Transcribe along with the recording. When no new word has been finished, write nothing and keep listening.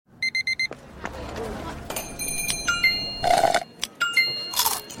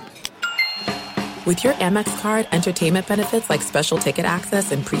With your Amex card, entertainment benefits like special ticket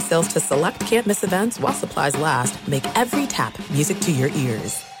access and pre-sales to select can't-miss events while supplies last make every tap music to your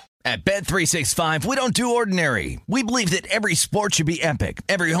ears. At Bet365, we don't do ordinary. We believe that every sport should be epic.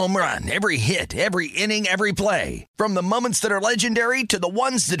 Every home run, every hit, every inning, every play. From the moments that are legendary to the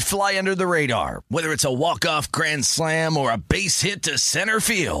ones that fly under the radar. Whether it's a walk-off grand slam or a base hit to center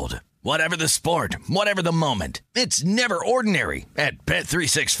field. Whatever the sport, whatever the moment. It's never ordinary at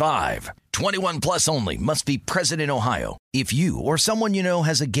Bet365. 21 plus only. Must be present in Ohio. If you or someone you know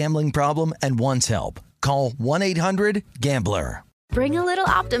has a gambling problem and wants help, call 1-800-GAMBLER. Bring a little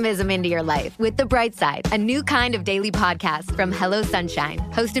optimism into your life with The Bright Side, a new kind of daily podcast from Hello Sunshine,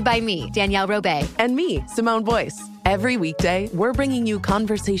 hosted by me, Danielle Robay. And me, Simone Boyce. Every weekday, we're bringing you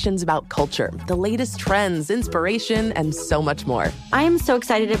conversations about culture, the latest trends, inspiration, and so much more. I am so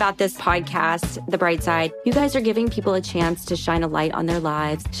excited about this podcast, The Bright Side. You guys are giving people a chance to shine a light on their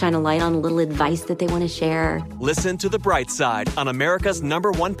lives, shine a light on a little advice that they want to share. Listen to The Bright Side on America's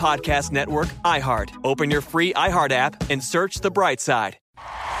 #1 podcast network, iHeart. Open your free iHeart app and search The Bright Side.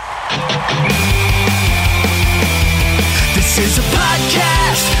 This is a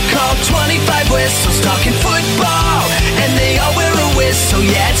podcast called 25 Whistles, talking football, and they all wear a whistle.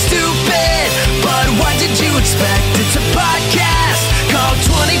 Yeah, it's stupid, but what did you expect? It's a podcast called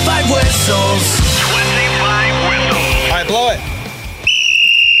 25 Whistles. 25 Whistles. All right, blow it.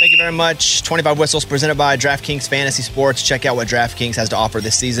 Thank you very much. 25 Whistles presented by DraftKings Fantasy Sports. Check out what DraftKings has to offer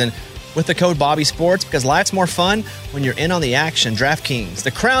this season with the code BobbySports, because life's more fun when you're in on the action. DraftKings,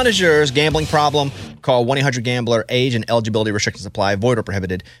 the crown is yours. Gambling problem? Call 1-800-GAMBLER. Age and eligibility restrictions apply. Void or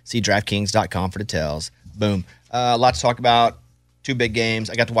prohibited. See DraftKings.com for details. Boom. A lot to talk about. Two big games.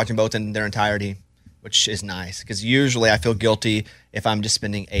 I got to watch them both in their entirety, which is nice, because usually I feel guilty if I'm just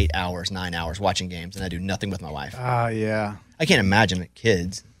spending 8 hours, 9 hours watching games and I do nothing with my life. Yeah. I can't imagine it,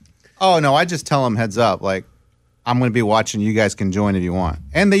 kids. Oh, no, I just tell them heads up, like, I'm going to be watching. You guys can join if you want.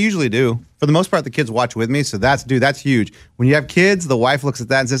 And they usually do. For the most part, the kids watch with me, so that's huge. When you have kids, the wife looks at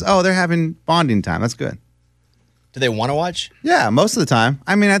that and says, oh, they're having bonding time. That's good. Do they want to watch? Yeah, most of the time.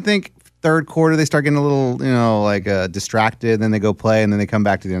 I mean, I think third quarter, they start getting a little, distracted, then they go play, and then they come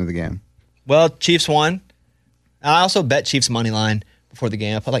back to the end of the game. Well, Chiefs won. I also bet Chiefs money line before the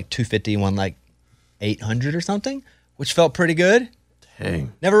game. I put like 250, won like 800 or something, which felt pretty good.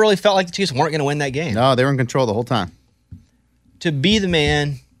 Dang. Never really felt like the Chiefs weren't going to win that game. No, they were in control the whole time. To be the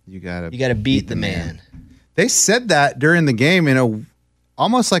man, you gotta beat the man. They said that during the game in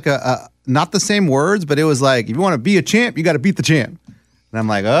almost like a not the same words, but it was like, if you want to be a champ, you got to beat the champ. And I'm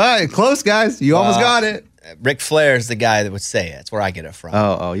like, all right, close, guys. You almost got it. Ric Flair is the guy that would say it. That's where I get it from.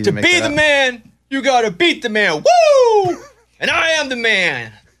 Oh, you to didn't be make that the up? man, you got to beat the man. Woo! And I am the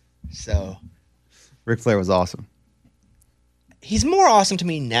man. So Ric Flair was awesome. He's more awesome to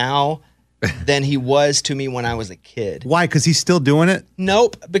me now than he was to me when I was a kid. Why? Because he's still doing it?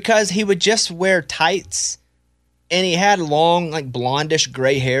 Nope, because he would just wear tights, and he had long, like blondish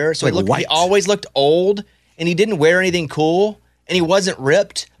gray hair, so he always looked old, and he didn't wear anything cool, and he wasn't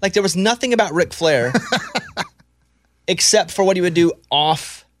ripped. Like, there was nothing about Ric Flair except for what he would do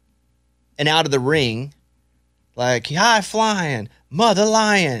off and out of the ring, like high flying, mother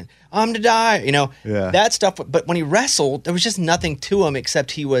lion, I'm to die, that stuff. But when he wrestled, there was just nothing to him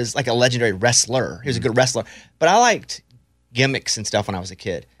except he was like a legendary wrestler. He was a good wrestler. But I liked gimmicks and stuff when I was a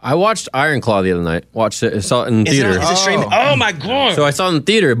kid. I watched Iron Claw the other night. Watched it. I saw it in theater. Is it streaming? Oh my God. So I saw it in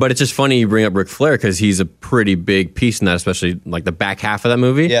theater, but it's just funny you bring up Ric Flair because he's a pretty big piece in that, especially like the back half of that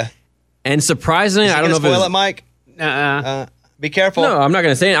movie. Yeah. And surprisingly, I don't know if spoil it, Mike. Be careful. No, I'm not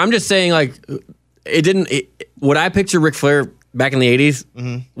going to say it. I'm just saying, like, what I picture Ric Flair back in the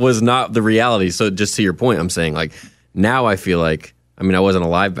 80s was not the reality. So just to your point, I'm saying, like, now I feel like, I mean, I wasn't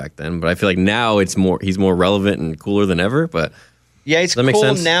alive back then, but I feel like now he's more relevant and cooler than ever. But yeah, he's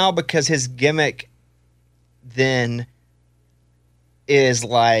cool now because his gimmick then is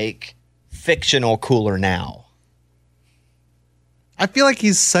like fictional cooler now. I feel like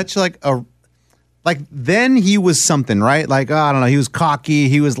he's such then he was something, right? Like, I don't know, he was cocky,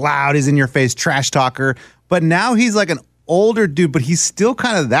 he was loud, he's in your face, trash talker. But now he's like an older dude, but he's still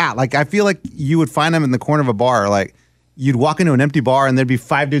kind of that. Like, I feel like you would find him in the corner of a bar. Like, you'd walk into an empty bar and there'd be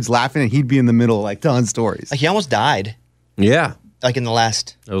 5 dudes laughing and he'd be in the middle, like, telling stories. Like, he almost died. Yeah. Like in the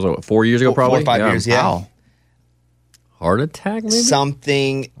last... That was, what, 4 years ago, probably? 4 or 5 years, yeah. Wow. Heart attack, maybe?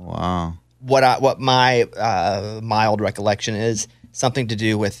 Something... Wow. What my mild recollection is, something to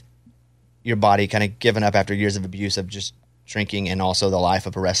do with your body kind of giving up after years of abuse of just drinking and also the life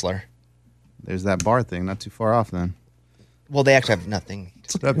of a wrestler. There's that bar thing, not too far off then. Well, they actually have nothing.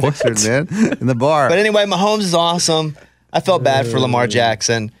 That's what I pictured, man, in the bar. But anyway, Mahomes is awesome. I felt bad for Lamar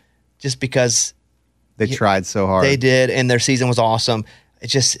Jackson just because They tried so hard. They did, and their season was awesome.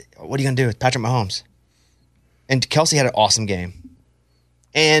 It's just, what are you going to do with Patrick Mahomes? And Kelsey had an awesome game.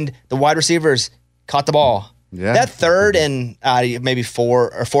 And the wide receivers caught the ball. Yeah. That third and maybe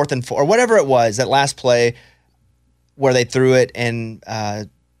fourth and 4, or whatever it was, that last play where they threw it and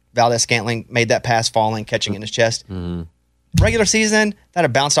Valdez-Scantling made that pass falling, catching it in his chest. Mm-hmm. Regular season, that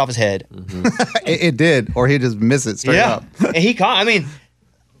had bounced off his head. Mm-hmm. it did, or he'd just miss it straight up. And he caught,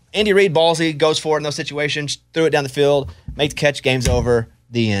 Andy Reid, ballsy, goes for it in those situations, threw it down the field, makes the catch, game's over,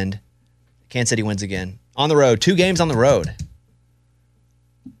 the end. Kansas City wins again. On the road, 2 games on the road.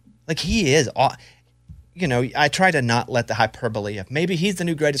 Like, he is, I try to not let the hyperbole of maybe he's the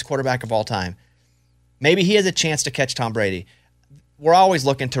new greatest quarterback of all time. Maybe he has a chance to catch Tom Brady. We're always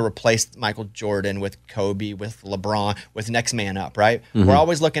looking to replace Michael Jordan with Kobe, with LeBron, with next man up, right? Mm-hmm. We're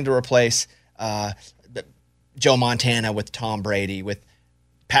always looking to replace Joe Montana with Tom Brady, with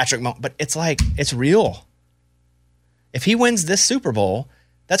Patrick Mahomes. But it's like, it's real. If he wins this Super Bowl,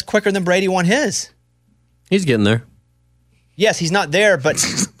 that's quicker than Brady won his. He's getting there. Yes, he's not there, but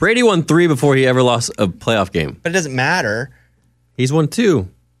Brady won 3 before he ever lost a playoff game. But it doesn't matter. He's won 2.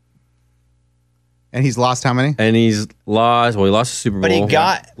 And he's lost how many? And he lost the Super Bowl. But he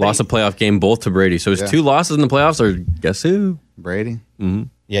lost a playoff game both to Brady. So his 2 losses in the playoffs are, guess who? Brady. Mm-hmm.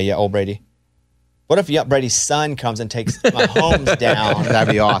 Yeah, old Brady. What if Brady's son comes and takes Mahomes down?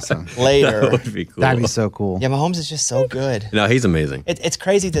 That'd be awesome. Later. That would be cool. That'd be so cool. Yeah, Mahomes is just so good. No, he's amazing. It's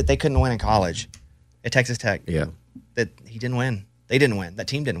crazy that they couldn't win in college at Texas Tech. Yeah. That he didn't win. They didn't win. That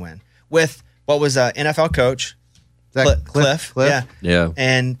team didn't win. With what was NFL coach, Cliff. Yeah.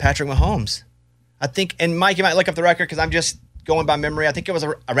 And Patrick Mahomes. I think, and Mike, you might look up the record because I'm just going by memory. I think it was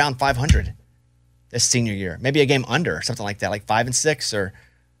around 500 this senior year. Maybe a game under, something like that, like 5-6 or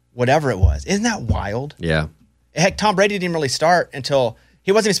whatever it was. Isn't that wild? Yeah. Heck, Tom Brady didn't really start until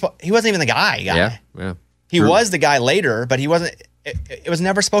he wasn't even the guy. Yeah. He was the guy later, but he wasn't. It was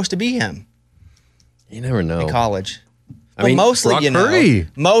never supposed to be him. You never know. In college. Mostly Brock you know. Purdy.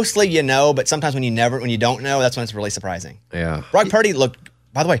 Mostly you know, but sometimes when you don't know, that's when it's really surprising. Yeah. Brock Purdy looked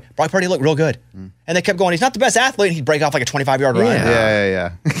real good. And they kept going, he's not the best athlete, and he'd break off like a 25-yard run.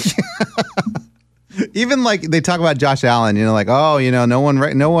 Yeah. Even like they talk about Josh Allen, like,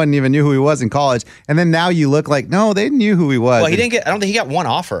 no one even knew who he was in college. And then now you look like, no, they knew who he was. Well, I don't think he got one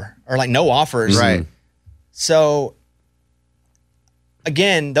offer or like no offers. Right. So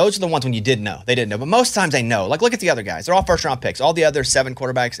again, those are the ones when you did know. They didn't know. But most times they know. Like, look at the other guys. They're all first-round picks. All the other 7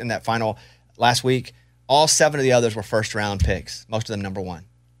 quarterbacks in that final last week, all 7 of the others were first-round picks. Most of them number 1.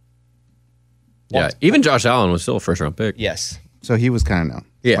 Yeah, even Josh Allen was still a first-round pick. Yes. So he was kind of known.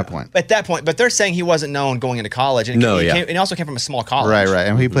 Yeah. My point. At that point, but they're saying he wasn't known going into college. And he also came from a small college. Right.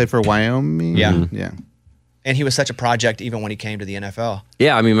 And he played for Wyoming. Yeah. Mm-hmm. Yeah. And he was such a project even when he came to the NFL.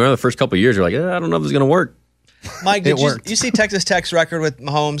 Yeah, remember the first couple of years, you're like, I don't know if it's going to work. Mike, did you see Texas Tech's record with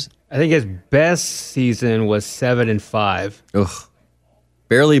Mahomes? I think his best season was 7-5. Ugh.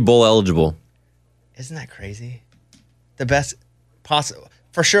 Barely bowl eligible. Isn't that crazy? The best possible,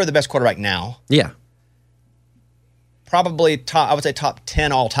 for sure, the best quarterback now. Yeah. Probably top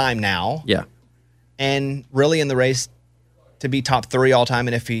 10 all time now. Yeah. And really in the race to be top 3 all time.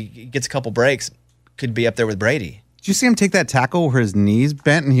 And if he gets a couple breaks, could be up there with Brady. Did you see him take that tackle where his knees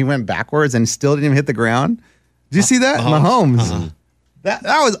bent and he went backwards and still didn't even hit the ground? Did you see that? Mahomes. Uh-huh. That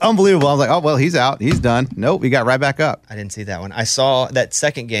was unbelievable. I was like, oh, well, he's out. He's done. Nope, he got right back up. I didn't see that one. I saw that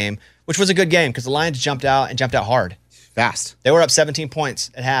second game, which was a good game because the Lions jumped out hard. Fast. They were up 17 points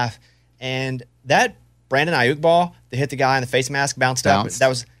at half. And that Brandon Ayuk ball that hit the guy in the face mask bounced up. That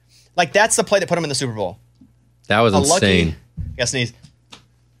was like, that's the play that put him in the Super Bowl. That was insane. Got sneeze.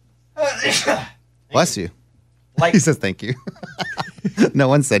 Bless you. He says thank you. No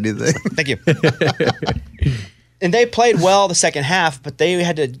one said anything. Thank you. And they played well the second half, but they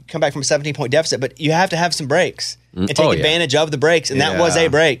had to come back from a 17-point deficit. But you have to have some breaks and take advantage of the breaks, and that was a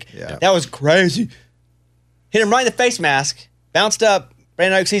break. Yeah. That was crazy. Hit him right in the face mask, bounced up.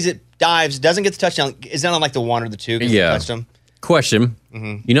 Brandon Ayuk sees it, dives, doesn't get the touchdown. Is that on like the 1 or the 2? Yeah. Touched him. Question.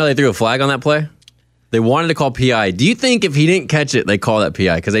 Mm-hmm. They threw a flag on that play? They wanted to call PI. Do you think if he didn't catch it, they call that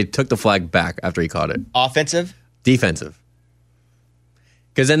PI? Because they took the flag back after he caught it. Offensive? Defensive.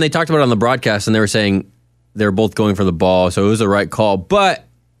 Because then they talked about it on the broadcast, and they were saying they were both going for the ball, so it was the right call. But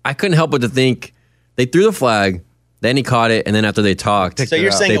I couldn't help but to think they threw the flag, then he caught it, and then after they talked, so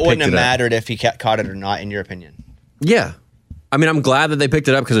you're saying it wouldn't have mattered if he caught it or not, in your opinion? Yeah. I'm glad that they picked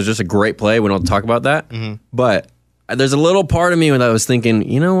it up because it's just a great play. We don't talk about that. Mm-hmm. But there's a little part of me when I was thinking,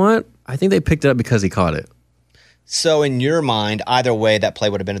 you know what? I think they picked it up because he caught it. So in your mind, either way, that play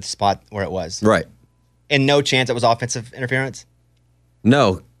would have been at the spot where it was. Right. And no chance it was offensive interference?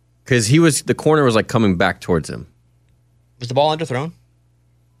 No. Because the corner was like coming back towards him. Was the ball underthrown?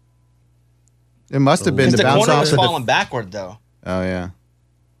 It must have been Because to the bounce corner off. was falling backward, though. Oh yeah.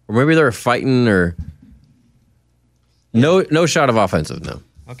 Or maybe they were fighting or... No shot of offensive, no.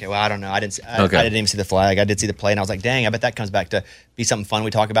 Okay, well, I don't know. I didn't even see the flag. I did see the play, and I was like, dang, I bet that comes back to be something fun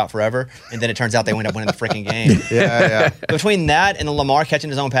we talk about forever. And then it turns out they end up winning the freaking game. Yeah. Between that and the Lamar catching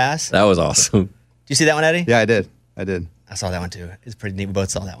his own pass. That was awesome. Do you see that one, Eddie? Yeah, I did. I saw that one, too. It's pretty neat. We both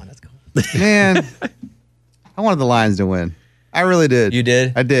saw that one. That's cool. Man, I wanted the Lions to win. I really did. You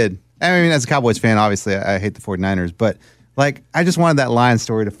did? I did. I mean, as a Cowboys fan, obviously, I hate the 49ers, but like, I just wanted that Lions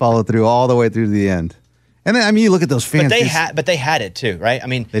story to follow through all the way through to the end. And then, I mean, you look at those fans. But they had it too, right? I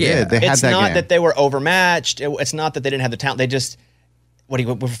mean, they did. They had it's that not game. that they were overmatched. It's not that they didn't have the talent. They just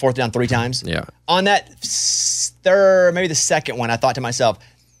went for fourth down 3 times. Yeah. On that third, maybe the second one, I thought to myself,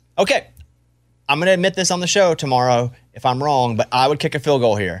 okay, I'm going to admit this on the show tomorrow if I'm wrong, but I would kick a field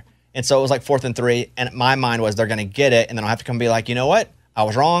goal here. And so it was like 4th and 3, and my mind was they're going to get it, and then I'll have to come be like, you know what? I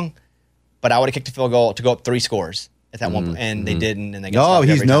was wrong, but I would have kicked a field goal to go up 3 scores. At that one point, and they didn't, and they got stopped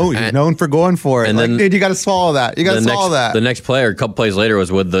he's every time. he's known for going for it. And like, then- dude, you got to swallow that. You got to swallow that. The next player, a couple plays later,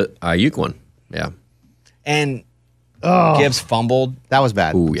 was with the Ayuk one. Yeah. And Gibbs fumbled. That was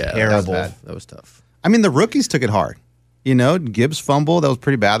bad. Ooh, yeah. Terrible. That was tough. I mean, the rookies took it hard. You know, Gibbs fumbled. That was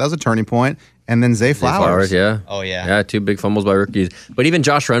pretty bad. That was a turning point. And then Zay Flowers. Yeah. Oh, yeah. Yeah, 2 big fumbles by rookies. But even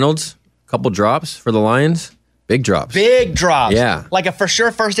Josh Reynolds, a couple drops for the Lions. Big drops. Big drops. Yeah. Like a for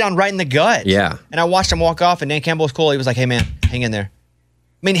sure first down right in the gut. Yeah. And I watched him walk off, and Dan Campbell was cool. He was like, hey, man, hang in there.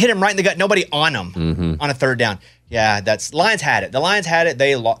 I mean, hit him right in the gut. Nobody on him on a third down. Yeah, Lions had it. The Lions had it.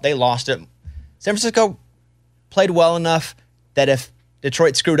 They lost it. San Francisco played well enough that if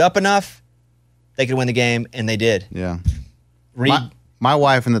Detroit screwed up enough, they could win the game, and they did. Yeah. Reed, My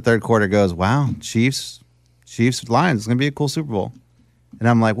wife in the third quarter goes, wow, Chiefs, Lions. It's going to be a cool Super Bowl. And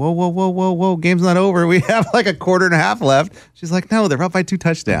I'm like, whoa. Game's not over. We have like a quarter and a half left. She's like, no, they're up by 2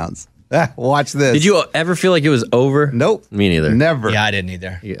 touchdowns. Watch this. Did you ever feel like it was over? Nope. Me neither. Never. yeah, I didn't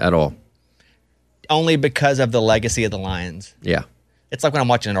either. At all. Only because of the legacy of the Lions. Yeah. It's like when I'm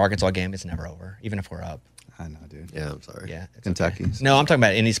watching an Arkansas game, it's never over, even if we're up. I know, dude. Yeah, I'm sorry. Yeah, it's Kentucky. okay. No, I'm talking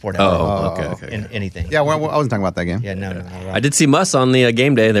about any sport. Oh, okay. Anything. Yeah, well, I wasn't talking about that game. Yeah, no. I did see Muss on the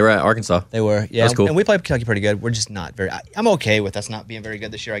game day. They were at Arkansas. They were, yeah. That's cool. And we played Kentucky pretty good. We're just not very. I'm okay with us not being very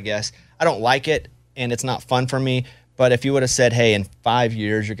good this year, I guess. I don't like it, and it's not fun for me. But if you would have said, hey, in 5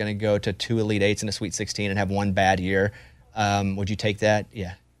 years you're going to go to 2 Elite Eights and a Sweet 16 and have one bad year, would you take that?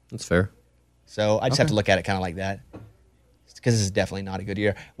 Yeah. That's fair. So I just have to look at it kind of like that, because this is definitely not a good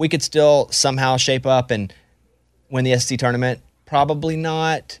year. We could still somehow shape up and win the SEC tournament. Probably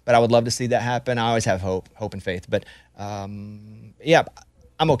not, but I would love to see that happen. I always have hope and faith. But yeah,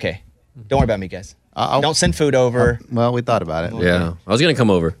 I'm okay. Don't worry about me, guys. Don't send food over. Well, we thought about it. Okay. Yeah. I was going to come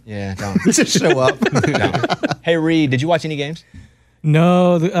over. Yeah, don't. Just show up. Don't. Hey, Reed, did you watch any games?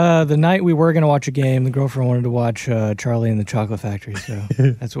 No, the night we were going to watch a game, the girlfriend wanted to watch Charlie and the Chocolate Factory, so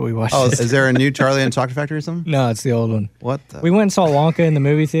that's what we watched. Oh, is there a new Charlie and the Chocolate Factory or something? No, it's the old one. What? We went and saw Wonka in the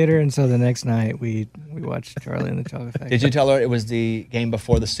movie theater, and so the next night we watched Charlie and the Chocolate Factory. Did you tell her it was the game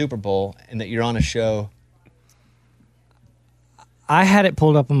before the Super Bowl and that you're on a show? I had it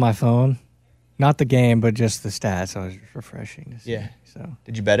pulled up on my phone, not the game, but just the stats. I was refreshing to see. Yeah. So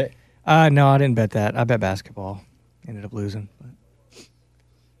Did you bet it? no, I didn't bet that. I bet basketball. Ended up losing, but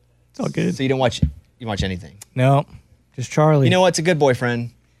it's all good. So you watch anything? No, just Charlie. You know what? It's a good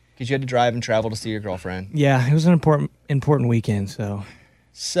boyfriend because you had to drive and travel to see your girlfriend. Yeah, it was an important weekend. So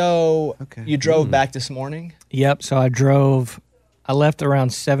You drove back this morning? Yep. So I left around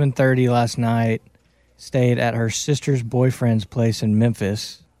 7:30 last night. Stayed at her sister's boyfriend's place in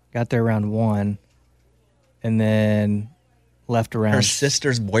Memphis. Got there around 1, and then left around Her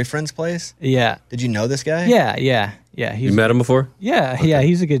sister's boyfriend's place? Yeah. Did you know this guy? Yeah. You met him before? Yeah, yeah.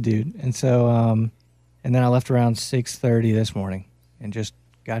 He's a good dude. And so, and then I left around 6:30 this morning, and just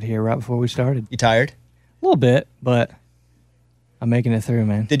got here right before we started. You tired? A little bit, but I'm making it through,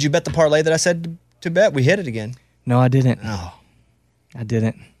 man. Did you bet the parlay that I said to bet? We hit it again. No, I didn't. Oh. I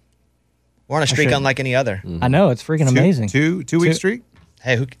didn't. We're on a streak unlike any other. I know, it's freaking amazing. Two-week streak?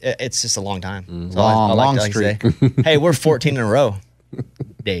 Hey, it's just a long time. That's Long to streak. say. Hey, we're 14 in a row.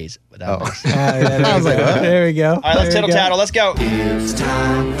 Days without us. I was like, there we go. All right, let's tittle tattle. Let's go. It's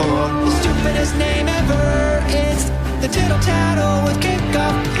time for the stupidest name ever. It's the tittle tattle with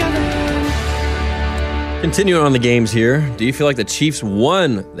Kickoff Kevin. Continuing on the games here, do you feel like the Chiefs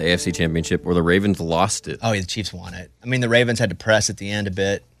won the AFC Championship or the Ravens lost it? Oh, yeah, the Chiefs won it. I mean, the Ravens had to press at the end a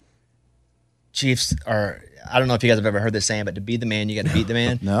bit. Chiefs are, I don't know if you guys have ever heard this saying, but to be the man, you got to beat the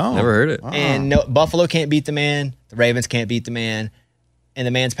man. No. Never heard it. And no, Buffalo can't beat the man. The Ravens can't beat the man. and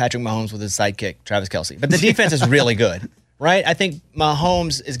the man's Patrick Mahomes with his sidekick, Travis Kelce. But the defense is really good, right? I think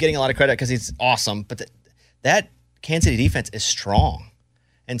Mahomes is getting a lot of credit because he's awesome, but that Kansas City defense is strong.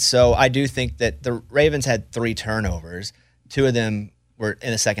 And so I do think that the Ravens had 3 turnovers. 2 of them were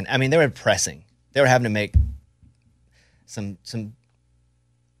in the second. I mean, they were pressing. They were having to make some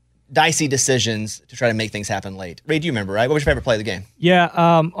dicey decisions to try to make things happen late. Reed, you remember, right? What was your favorite play of the game? Yeah,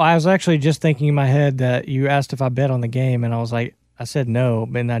 I was actually just thinking in my head that you asked if I bet on the game, and I was like, I said no,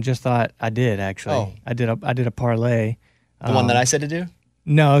 and I just thought I did actually. Oh. I did a parlay. The one that I said to do?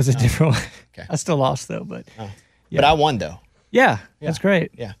 No, it was a different one. Okay. I still lost though, but yeah. But I won though. Yeah, that's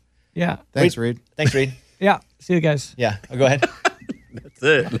great. Yeah. Yeah. Thanks, Reed. Thanks, Reed. Yeah. See you guys. Yeah. Go ahead. That's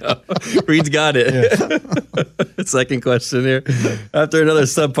it. No. Reed's got it. Second question here. After another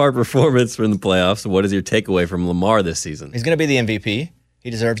subpar performance from the playoffs, what is your takeaway from Lamar this season? He's going to be the MVP. He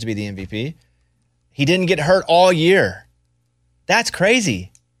deserves to be the MVP. He didn't get hurt all year. That's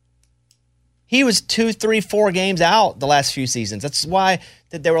crazy. He was 2, 3, 4 games out the last few seasons. That's why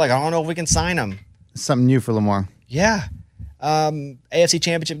they were like, I don't know if we can sign him. Something new for Lamar. Yeah. AFC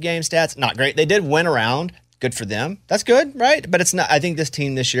Championship game stats, not great. They did win around. Good for them. That's good, right? But it's not. I think this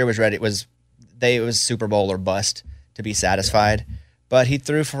team this year was ready. It was Super Bowl or bust to be satisfied. But he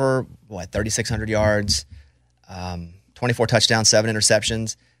threw for 3,600 yards, 24 touchdowns, 7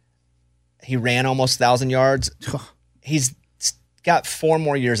 interceptions. He ran almost 1,000 yards. He's got 4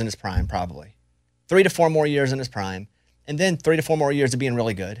 more years in his prime, probably 3 to 4 more years in his prime, and then 3 to 4 more years of being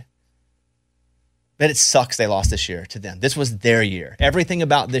really good. But it sucks they lost this year to them. This was their year. Everything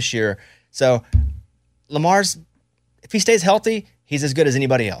about this year. So Lamar's, if he stays healthy, he's as good as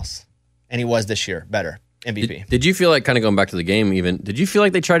anybody else. And he was this year, better, MVP. Did you feel like, kind of going back to the game even, did you feel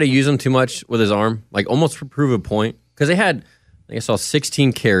like they tried to use him too much with his arm? Like almost to prove a point? Because they had, I think I saw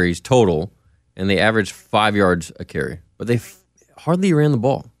 16 carries total, and they averaged 5 yards a carry. But they hardly ran the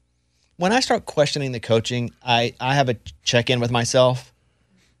ball. When I start questioning the coaching, I have a check-in with myself.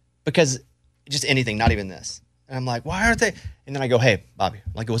 Because just anything, not even this. And I'm like, why aren't they? And then I go, hey, Bobby,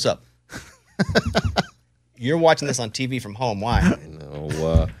 I'm like, what's up? You're watching this on TV from home. Why?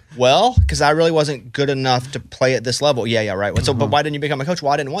 No. Well, because I really wasn't good enough to play at this level. Yeah, right. So, but why didn't you become a coach?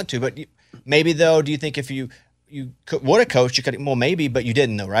 Well, I didn't want to. But maybe, though, do you think if you would have coached, you could? Well, maybe, but you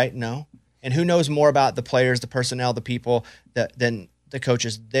didn't, though, right? No. And who knows more about the players, the personnel, the people than the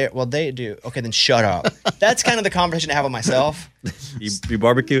coaches? Well, they do. Okay, then shut up. That's kind of the conversation I have with myself. You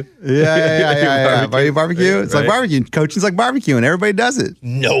barbecue? Yeah. You barbecue? It's like barbecue. Coaching's like barbecue, and everybody does it.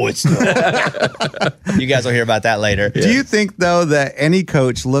 No, it's not. You guys will hear about that later. Yeah. Do you think, though, that any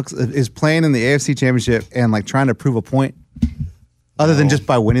coach is playing in the AFC Championship and like trying to prove a point other than just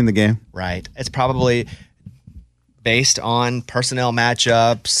by winning the game? Right. It's probably based on personnel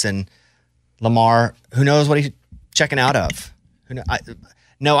matchups and Lamar. Who knows what he's checking out of?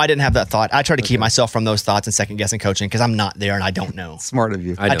 No, I didn't have that thought. I try to keep myself from those thoughts and second guessing coaching because I'm not there and I don't know. Smart of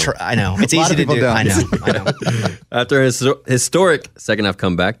you. I know. It's easy to do. Don't. I know. After his historic second half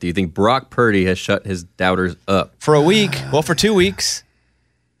comeback, do you think Brock Purdy has shut his doubters up? For a week, for 2 weeks,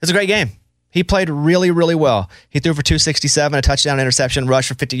 it was a great game. He played really, really well. He threw for 267, a touchdown, interception, rush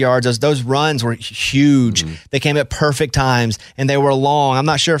for 50 yards. Those runs were huge. Mm-hmm. They came at perfect times and they were long. I'm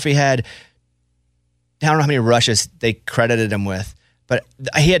not sure if he had, I don't know how many rushes they credited him with, but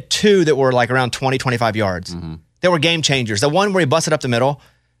he had 2 that were like around 20, 25 yards. Mm-hmm. They were game changers. The one where he busted up the middle,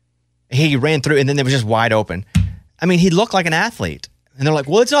 he ran through and then they were just wide open. I mean, he looked like an athlete. And they're like,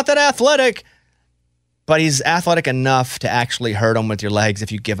 well, it's not that athletic. But he's athletic enough to actually hurt him with your legs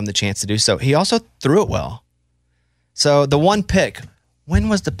if you give him the chance to do so. He also threw it well. So the one pick, when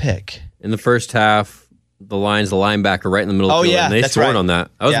was the pick? In the first half, the linebacker right in the middle of the field. Yeah, and they that's scored right. on that.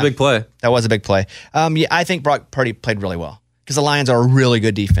 That was a big play. That was a big play. I think Brock Purdy played really well because the Lions are a really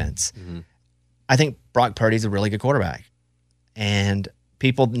good defense. Mm-hmm. I think Brock Purdy's a really good quarterback. And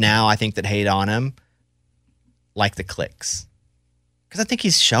people now, I think, that hate on him like the clicks. Because I think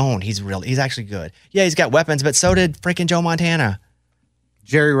he's shown he's actually good. Yeah, he's got weapons, but so did freaking Joe Montana.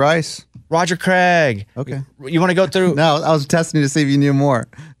 Jerry Rice. Roger Craig. Okay. You want to go through? No, I was testing to see if you knew more.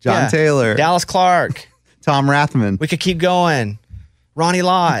 John Taylor. Dallas Clark. Tom Rathman. We could keep going. Ronnie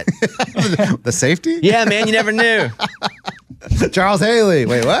Lott. The safety? Yeah, man, you never knew. Charles Haley.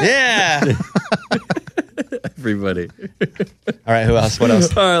 Wait, what? Yeah. Everybody. All right, who else? What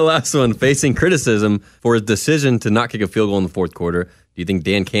else? All right, last one. Facing criticism for his decision to not kick a field goal in the fourth quarter, do you think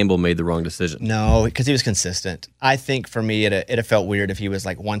Dan Campbell made the wrong decision? No, because he was consistent. I think for me, it felt weird if he was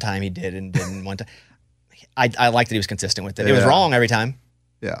like one time he did and didn't one time. I liked that he was consistent with it. It was wrong every time.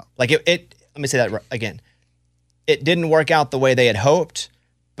 Yeah. Like it let me say that again. It didn't work out the way they had hoped,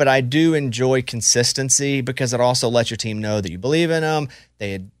 but I do enjoy consistency because it also lets your team know that you believe in them.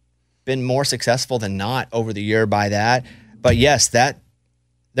 They had been more successful than not over the year by that. But yes,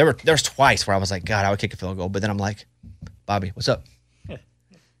 there's twice where I was like, God, I would kick a field goal. But then I'm like, Bobby, what's up?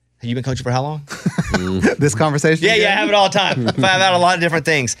 Have you been coaching for how long? This conversation? Yeah, I have it all the time. I've had a lot of different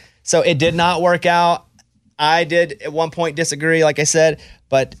things. So it did not work out. I did at one point disagree, like I said,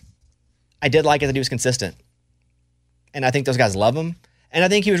 but I did like it that he was consistent. And I think those guys love him. And I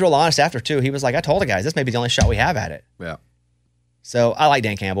think he was real honest after, too. He was like, I told the guys, this may be the only shot we have at it. Yeah. So I like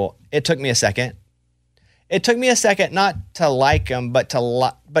Dan Campbell. It took me a second. It took me a second not to like him, but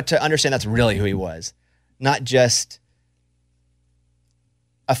to understand that's really who he was. Not just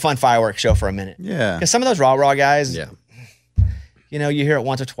a fun fireworks show for a minute. Yeah. Because some of those raw guys, you hear it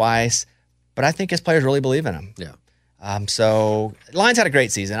once or twice, but I think his players really believe in him. Yeah. So Lions had a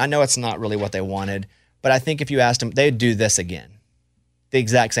great season. I know it's not really what they wanted, but I think if you asked them, they'd do this again. The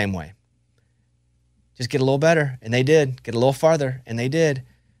exact same way. Just get a little better, and they did. Get a little farther, and they did.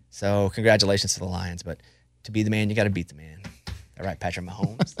 So congratulations to the Lions, but to be the man, you got to beat the man. All right, Patrick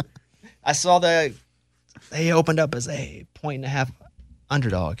Mahomes. I saw they opened up as a 1.5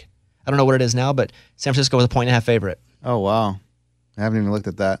 underdog. I don't know what it is now, but San Francisco was a 1.5 favorite. Oh, wow. I haven't even looked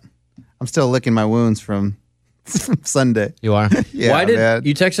at that. I'm still licking my wounds from Sunday. You are? Yeah. Why did man.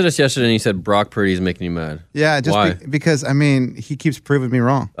 you texted us yesterday and you said Brock Purdy's making you mad? Yeah, just because he keeps proving me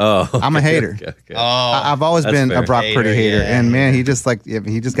wrong. Oh, okay, I'm a hater. Okay. I've always been fair. a Brock Purdy hater, yeah. and man, he just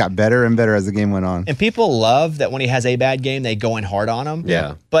got better and better as the game went on. And people love that when he has a bad game, they go in hard on him.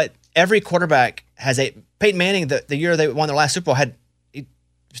 Yeah. But every quarterback has Peyton Manning, the year they won their last Super Bowl, had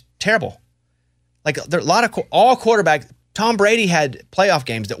terrible. Like there are a lot of all quarterbacks. Tom Brady had playoff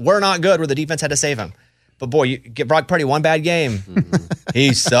games that were not good where the defense had to save him. But boy, you get Brock Purdy one bad game,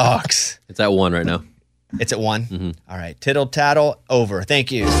 he sucks. It's at 1 right now. It's at 1? Mm-hmm. All right. Tittle tattle over.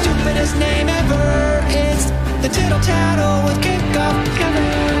 Thank you. Stupidest name ever. It's the Tittle Tattle with Kickoff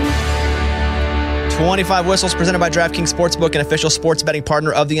Kevin. 25 Whistles presented by DraftKings Sportsbook, an official sports betting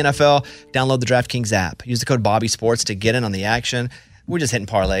partner of the NFL. Download the DraftKings app. Use the code BobbySports to get in on the action. We're just hitting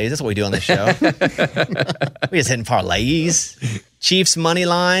parlays. That's what we do on this show. We're just hitting parlays. Chiefs money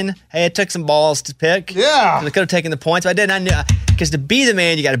line. Hey, it took some balls to pick. Yeah. I could have taken the points, but I didn't. I knew because to be the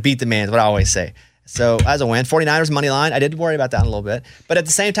man, you got to beat the man. Is what I always say. So as a win, 49ers money line. I did worry about that in a little bit, but at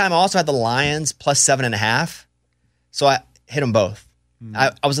the same time, I also had the Lions plus 7.5. So I hit them both.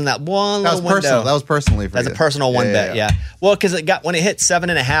 I was in that one little window. Personal. That was personally for That's you. a personal one bet. Yeah. Well, because when it hit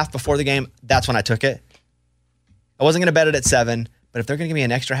 7.5 before the game, that's when I took it. I wasn't going to bet it at 7. But if they're going to give me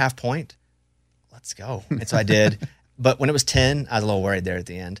an extra half point, let's go. And so I did. But when it was 10, I was a little worried there at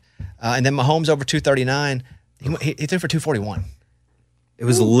the end. And then Mahomes over 239, he threw for 241. It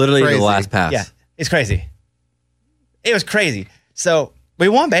was literally crazy. the last pass. Yeah, it's crazy. It was crazy. So we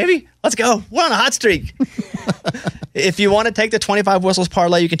won, baby. Let's go. We're on a hot streak. If you want to take the 25 Whistles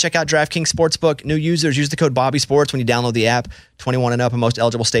parlay, you can check out DraftKings Sportsbook. New users use the code BobbySports when you download the app. 21 and up in most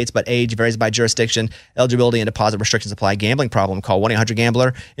eligible states, but age varies by jurisdiction. Eligibility and deposit restrictions apply. Gambling problem? Call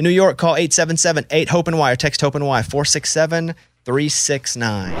 1-800-GAMBLER. In New York, call 877-8-HOPE-NY or text HOPE-NY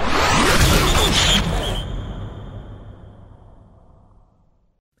 467-369.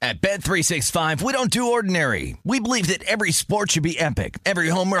 At Bet365, we don't do ordinary. We believe that every sport should be epic. Every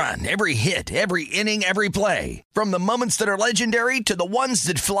home run, every hit, every inning, every play. From the moments that are legendary to the ones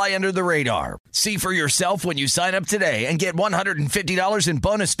that fly under the radar. See for yourself when you sign up today and get $150 in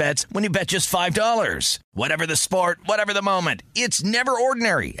bonus bets when you bet just $5. Whatever the sport, whatever the moment, it's never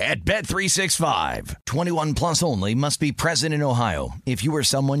ordinary at Bet365. 21 plus only. Must be present in Ohio. If you or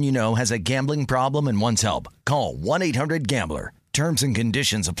someone you know has a gambling problem and wants help, call 1-800-GAMBLER. Terms and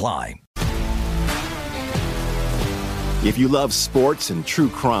conditions apply. If you love sports and true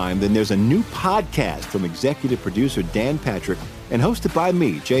crime, then there's a new podcast from executive producer Dan Patrick and hosted by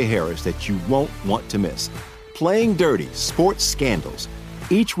me, Jay Harris, that you won't want to miss. Playing Dirty: Sports Scandals.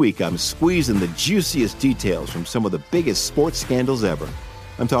 Each week, I'm squeezing the juiciest details from some of the biggest sports scandals ever.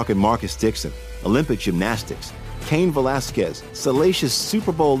 I'm talking Marcus Dixon, Olympic gymnastics, Cain Velasquez, salacious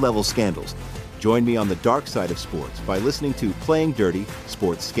Super Bowl-level scandals. Join me on the dark side of sports by listening to Playing Dirty: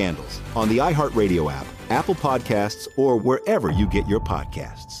 Sports Scandals on the iHeartRadio app, Apple Podcasts, or wherever you get your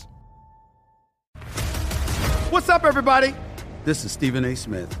podcasts. What's up, everybody? This is Stephen A.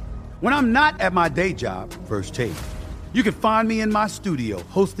 Smith. When I'm not at my day job, First Take, you can find me in my studio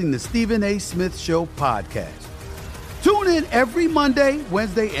hosting the Stephen A. Smith Show podcast. Tune in every Monday,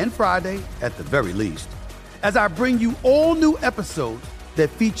 Wednesday, and Friday, at the very least, as I bring you all new episodes that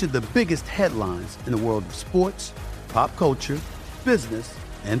feature the biggest headlines in the world of sports, pop culture, business,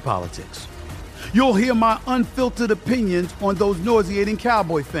 and politics. You'll hear my unfiltered opinions on those nauseating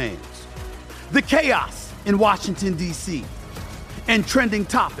Cowboy fans, the chaos in Washington, D.C., and trending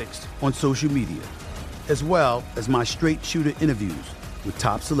topics on social media, as well as my straight shooter interviews with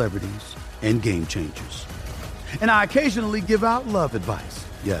top celebrities and game changers. And I occasionally give out love advice.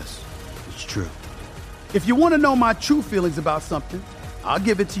 Yes, it's true. If you want to know my true feelings about something, I'll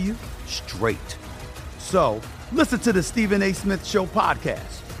give it to you straight. So, listen to the Stephen A. Smith Show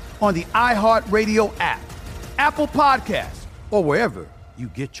podcast on the iHeartRadio app, Apple Podcasts, or wherever you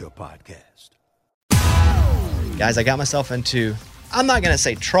get your podcast. Guys, I got myself into, I'm not going to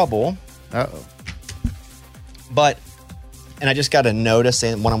say trouble. Uh-oh. But, and I just got a notice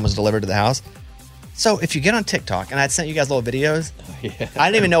saying one of them was delivered to the house. So if you get on TikTok, and I'd sent you guys little videos, I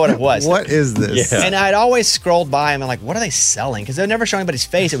didn't even know what it was. What is this? Yeah. And I'd always scrolled by and I'm like, what are they selling? Because they would never show anybody's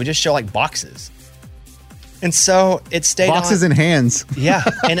face. It would just show like boxes. And so it stayed boxes on. and hands. Yeah,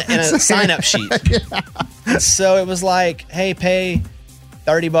 and a sign-up sheet. Yeah. And so it was like, hey, pay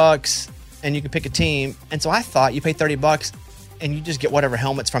 $30 and you can pick a team. And so I thought you pay $30 and you just get whatever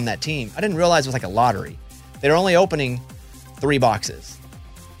helmets from that team. I didn't realize it was like a lottery. They were only opening 3 boxes.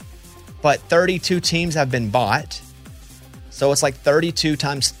 But 32 teams have been bought. So it's like 32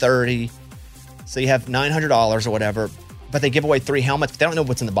 times 30. So you have $900 or whatever. But they give away 3 helmets. They don't know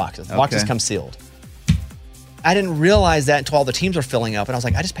what's in the boxes. The boxes come sealed. I didn't realize that until all the teams were filling up. And I was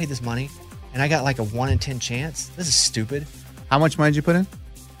like, I just paid this money. And I got like a 1 in 10 chance. This is stupid. How much money did you put in?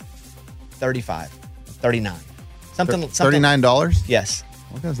 35. 39. Something. $39? Yes.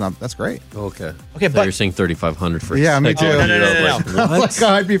 Okay, that's great. Okay. Okay, so but you're saying $3,500 for yeah, me too. No. Like,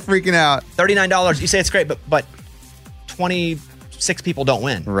 I'd be freaking out. $39. You say it's great, but 26 people don't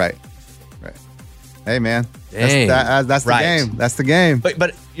win. Right. Hey, man. Dang. That's the game. That's the game.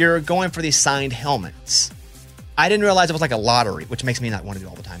 But you're going for these signed helmets. I didn't realize it was like a lottery, which makes me not want to do it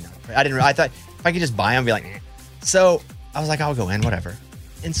all the time now. I thought if I could just buy them, I'd be like, eh. So I was like, I'll go in, whatever.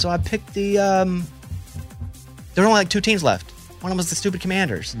 And so I picked the. There were only like 2 teams left. One of them was the stupid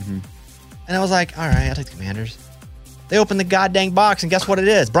Commanders. Mm-hmm. And I was like, all right, I'll take the Commanders. They opened the goddamn box, and guess what it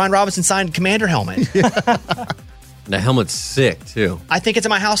is? Brian Robinson signed a Commander helmet. The helmet's sick, too. I think it's in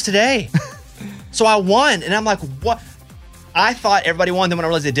my house today. So I won, and I'm like, what? I thought everybody won. Then when I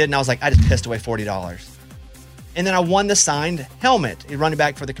realized they did, and I was like, I just pissed away $40. And then I won the signed helmet, running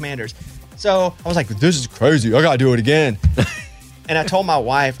back for the Commanders. So I was like, this is crazy. I got to do it again. And I told my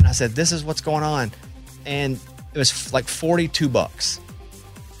wife, and I said, this is what's going on. And it was like $42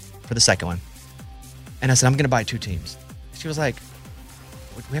 for the second one. And I said, I'm going to buy 2 teams. She was like,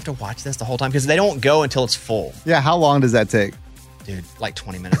 we have to watch this the whole time? Because they don't go until it's full. Yeah, how long does that take? Dude, like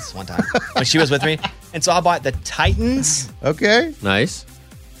 20 minutes one time when she was with me. And so I bought the Titans. Okay. Nice.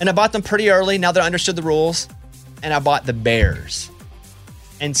 And I bought them pretty early, now that I understood the rules. And I bought the Bears.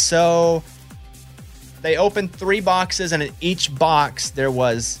 And so they opened 3 boxes, and in each box there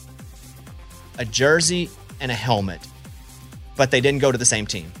was a jersey and a helmet. But they didn't go to the same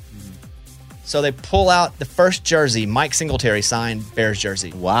team. So they pull out the first jersey, Mike Singletary signed Bears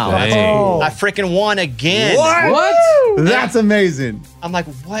jersey. Wow. I freaking won again. What? That's amazing. I'm like,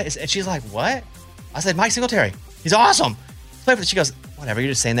 what? And she's like, what? I said, Mike Singletary. He's awesome. She goes, whatever,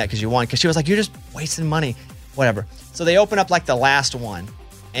 you're just saying that because you won. Because she was like, you're just wasting money. Whatever. So they open up like the last one,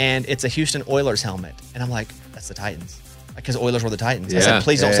 and it's a Houston Oilers helmet. And I'm like, that's the Titans. Because Oilers were the Titans. I said,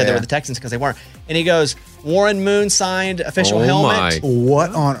 please don't say they were the Texans, because they weren't. And he goes, Warren Moon signed official helmet.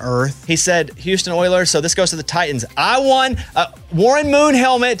 What on earth? He said, Houston Oilers, so this goes to the Titans. I won a Warren Moon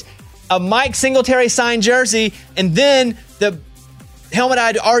helmet, a Mike Singletary signed jersey, and then the helmet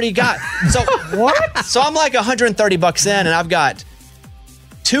I'd already got. So what? So I'm like $130 in, and I've got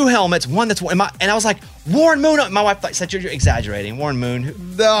 2 helmets, one that's and I was like, Warren Moon. My wife said, you're exaggerating. Warren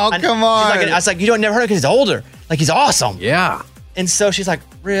Moon. No, come on. I was like, you don't never heard of him because he's older. Like, he's awesome. Yeah. And so she's like,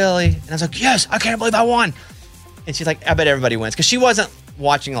 really? And I was like, yes, I can't believe I won. And she's like, I bet everybody wins. Because she wasn't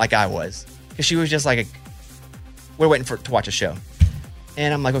watching like I was. Because she was just like, we're waiting to watch a show.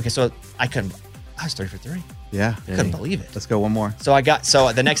 And I'm like, okay, so I was 3 for 3. Yeah. I couldn't believe it. Let's go one more. So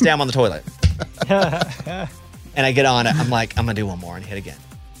the next day I'm on the toilet. And I get on it. I'm like, I'm going to do one more, and hit again.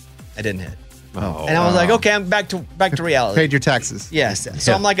 I didn't hit. Oh, and I was like, okay, I'm back to reality. Paid your taxes. Yes.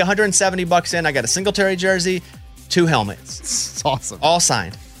 So I'm like $170 in. I got a Singletary jersey, 2 helmets. It's awesome. All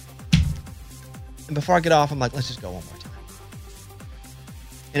signed. And before I get off, I'm like, let's just go one more time.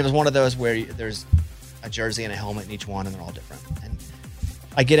 And it was one of those where there's a jersey and a helmet in each one, and they're all different. And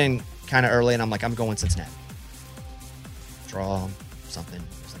I get in kind of early, and I'm like, I'm going Cincinnati. Draw something.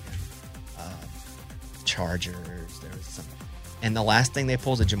 There's like a Chargers. There was something. And the last thing they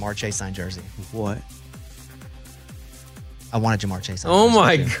pull is a Jamar Chase signed jersey. What? I want a Jamar Chase signed jersey. Oh,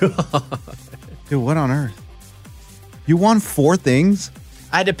 my God. Dude, what on earth? You won 4 things?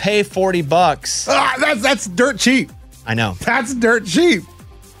 I had to pay $40. That's dirt cheap. I know. That's dirt cheap.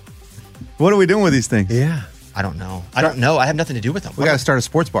 What are we doing with these things? Yeah. I don't know. I don't know. I have nothing to do with them. We got to start a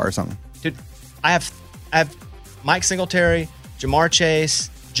sports bar or something. Dude, I have Mike Singletary, Jamar Chase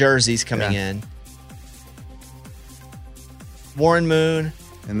jerseys coming in. Warren Moon.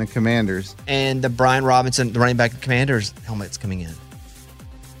 And the Commanders. And the Brian Robinson, the running back Commanders helmets coming in.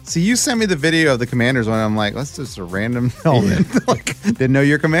 See, you sent me the video of the Commanders one. I'm like, that's just a random helmet. Like, didn't know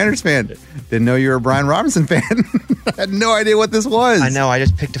you're a Commanders fan. Didn't know you were a Brian Robinson fan. I had no idea what this was. I know. I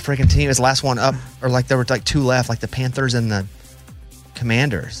just picked a freaking team. It was the last one up. Or like there were like 2 left, like the Panthers and the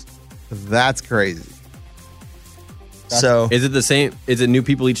Commanders. That's crazy. So is it the same? Is it new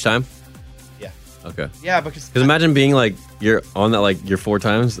people each time? Yeah. Okay. Yeah, because imagine being like you're on that like you're 4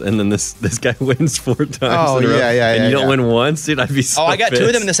 times, and then this guy wins 4 times. Oh, in a row, yeah, and you don't win once, dude. I'd be so I got pissed. 2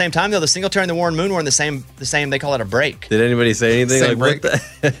 of them in the same time though. The Singletary and the Warren Moon were in the same. They call it a break. Did anybody say anything? Same Like break.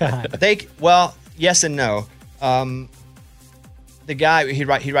 what the? Well, yes and no. The guy he'd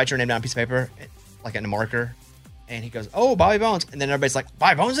write your name down on a piece of paper, like in a marker, and he goes, "Oh, Bobby Bones," and then everybody's like,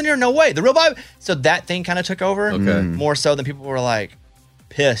 "Bobby Bones in here? No way, the real Bobby." So that thing kind of took over, Okay. more so than people were like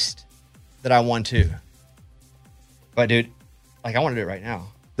pissed that I won 2. But dude, like I want to do it right now.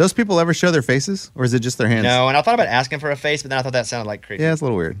 Those people ever show their faces, or is it just their hands? No, and I thought about asking for a face, but then I thought that sounded like creepy. Yeah, it's a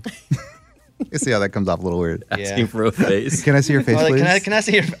little weird. You see how that comes off a little weird. Asking for a face. Can I see your face, Well, please? can I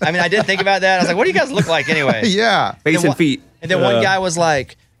see your? I mean, I did think about that. I was like, "What do you guys look like anyway?" Yeah, face and feet. And then one guy was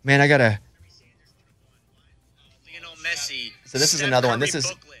like, "Man, I gotta." So this is another one. This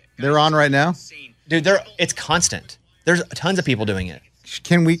is They're on right now. dude. It's constant. There's tons of people doing it.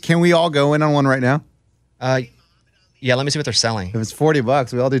 Can we all go in on one right now? Yeah. Let me see what they're selling. If it's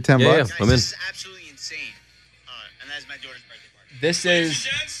 $40, we all do $10. Yeah, I'm in. This is absolutely insane. And that's my daughter's birthday party. This is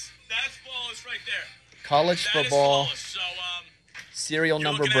That's flawless right there. college football, So, serial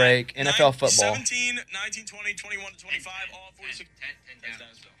number break, NFL football. 17, 19, 20, 21 to 25, all 46. 10 down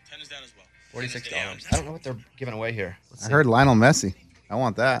as well. 10 is down as well. $46. I don't know what they're giving away here. Let's I see. heard Lionel Messi. I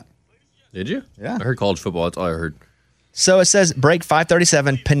want that. Did you? Yeah. I heard college football. That's all I heard. So it says break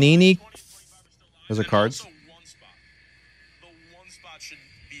 537. Panini. Those are cards. The one spot should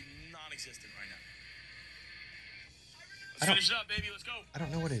be non-existent right now. Let's finish it up, baby. Let's go. I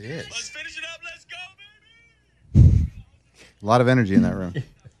don't know what it is. Let's finish it up. Let's go, baby. A lot of energy in that room.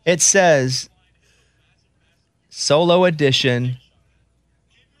 It says solo edition.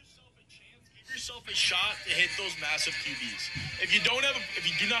 Give yourself a shot to hit those massive QBs. If you do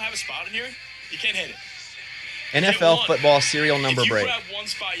not have a spot in here, you can't hit it. NFL football serial number if you break. grab one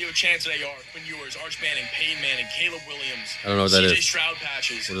spot, you have a chance at AR. Quinn Ewers, Arch Manning, Peyton Manning, Caleb Williams. I don't know what that CJ is. Stroud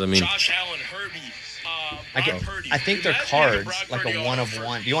patches. What does that mean? Josh Allen, Herbie, Brock Purdy. I think they're Imagine having cards, Brock like Purdy a on one of for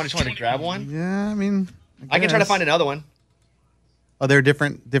one. Do you want to grab one? Yeah, I mean, I can try to guess. find another one. Oh, there are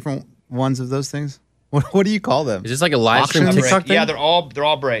different ones of those things. What do you call them? Is this like a live stream Auctions? TikTok thing? Yeah, they're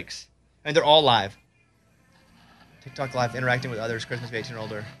all breaks, and they're all live. TikTok live, interacting with others. Christmas 18 or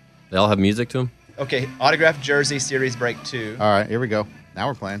older. They all have music to them. Okay, autographed jersey series break 2. All right, here we go. Now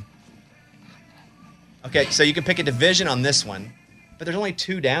we're playing. Okay, so you can pick a division on this one, but there's only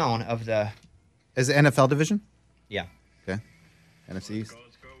 2 down of the. Is it NFL division? Yeah, Okay. NFC East.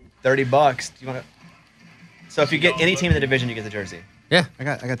 $30. Do you want to? So if you get any team in the division, you get the jersey. Yeah, I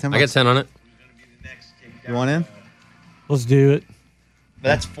got 10 I got 10 on it. You want in? Let's do it. But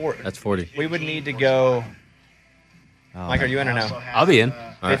that's 4. That's 40. We would need to go. Mike, are you in or no? I'll be in.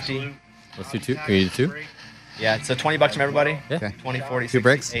 All right. 50. Let's do 2. Can you do 2? Yeah, so $20 from everybody. Yeah. Okay. 20, 40, 2 60,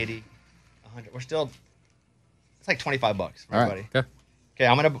 breaks? 80, 100. We're still. It's like $25 from All right. everybody. Okay. Okay,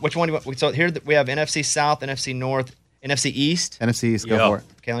 I'm gonna. Which one do you want? So here we have NFC South, NFC North, NFC East. NFC East, go Yeah. for it.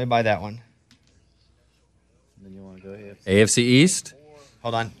 Okay, let me buy that one. Then you want to go AFC. AFC East.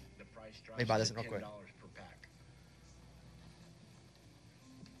 Hold on. Let me buy this one real quick.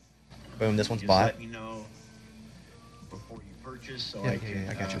 Boom, this one's bought. Let me know before you purchase. So Yeah,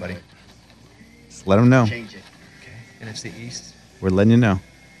 I got you, buddy. Just let them know. Change it. NFC East. We're letting you know.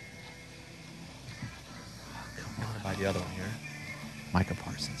 I'm gonna buy the other one here. Micah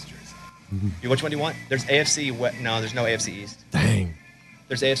Parsons jersey. Which one do you want? There's AFC West. No, there's no AFC East. Dang.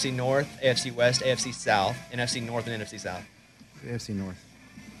 There's AFC North, AFC West, AFC South, NFC North, and NFC South. AFC North.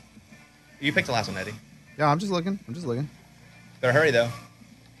 You picked the last one, Eddie. Yeah, I'm just looking. Better hurry though.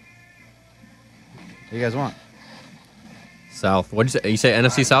 What do you guys want? South. What'd you say? You say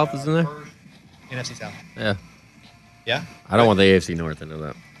NFC South is in there? NFC South. Yeah. Yeah. I don't want the AFC North. I know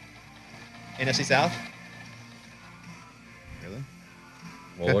that. NFC South. Really?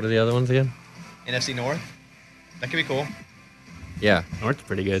 Well, what are the other ones again? NFC North. That could be cool. Yeah. North's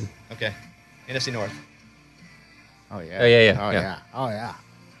pretty good. Okay. NFC North. Oh yeah. Oh, yeah. Oh yeah. Oh yeah.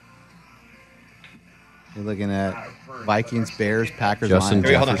 You're looking at Vikings, Bears, Packers, Justin Lions.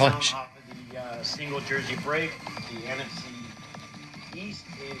 Here we go, hold on. Off of the single jersey break, the NFC East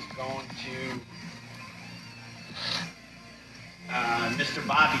is going to Mr.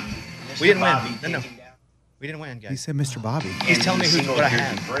 Bobby. Mr. We didn't Bobby win. No. taking down We didn't win, He guys. said Mr. Bobby. He's telling me single what I jersey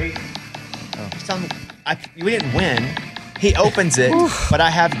have. break. He's telling me we didn't win. He opens it, but I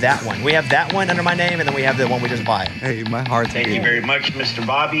have that one. We have that one under my name, and then we have the one we just bought. Hey, my heart's Thank you beating. very much, Mr.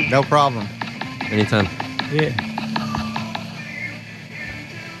 Bobby. No problem. Anytime. Yeah.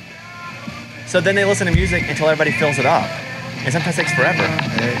 So then they listen to music until everybody fills it up. And sometimes it takes forever.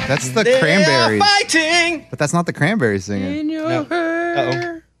 Hey, that's the They Cranberries. are fighting! But that's not the Cranberries singing. No.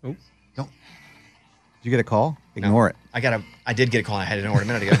 Uh-oh. Did you get a call? Ignore it. I did get a call. I had it over a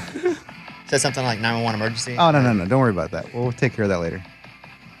minute ago. Said something like 911 emergency. Oh, no. Don't worry about that. We'll take care of that later.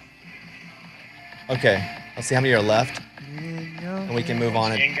 Okay. Let's see how many are left. And we can move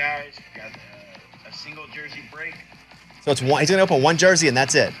on. Again, guys, got a single jersey break. So it's one. He's going to open one jersey, and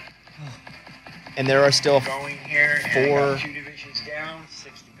that's it. And there are still Going here, and I four. got 2 divisions down,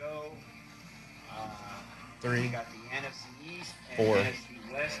 6 to go. Three. We got the NFC East and Four.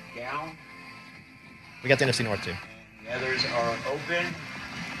 NFC West down, We got the NFC North, too. and the others are open.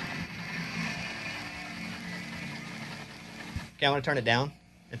 Okay, I'm going to turn it down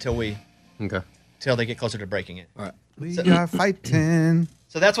until they get closer to breaking it. All right. We are fighting.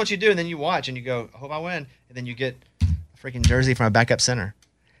 So that's what you do, and then you watch, and you go, I hope I win. And then you get a freaking jersey from a backup center.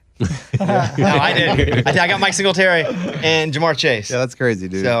 No, I did. I got Mike Singletary and Jamar Chase. Yeah, that's crazy,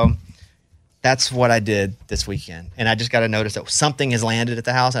 dude. So that's what I did this weekend. And I just got to notice that something has landed at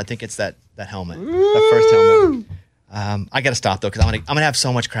the house. I think it's that helmet, the first helmet. I got to stop, though, because I'm gonna have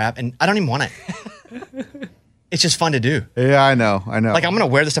so much crap, and I don't even want it. It's just fun to do. Yeah, I know. Like, I'm going to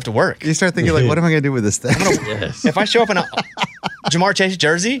wear this stuff to work. You start thinking, like, what am I going to do with this thing? If I show up in a Jamar Chase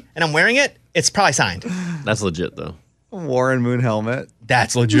jersey and I'm wearing it, it's probably signed. That's legit, though. Warren Moon helmet.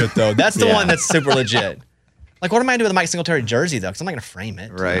 That's legit, though. That's the Yeah. one that's super legit. Like, what am I going to do with a Mike Singletary jersey, though? Because I'm not going to frame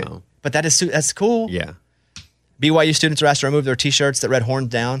it. Right. No. But that's cool. Yeah. BYU students are asked to remove their T-shirts that read horns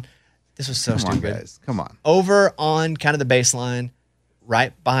down. This was so Come on, stupid. guys. Come on. Over on kind of the baseline,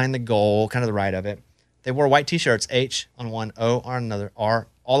 right behind the goal, kind of the right of it, they wore white T-shirts, H on one, O on another, R,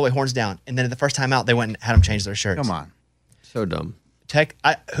 all the way horns down. And then the first time out, they went and had them change their shirts. Come on. So dumb.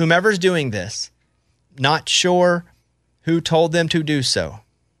 Whomever's doing this, not sure who told them to do so.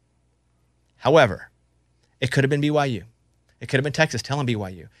 However, it could have been BYU. It could have been Texas telling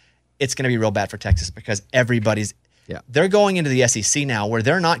BYU. It's going to be real bad for Texas because they're going into the SEC now where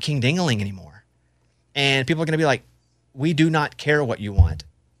they're not King Ding-a-ling anymore. And people are going to be like, we do not care what you want.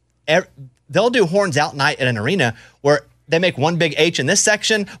 They'll do horns out night at an arena where they make one big H in this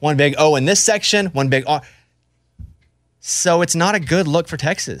section, one big O in this section, one big R. So it's not a good look for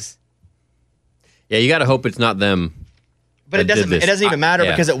Texas. Yeah, you got to hope it's not them. But it doesn't even matter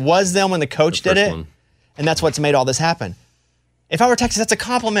because it was them when the coach did it. And that's what's made all this happen. If I were Texas, that's a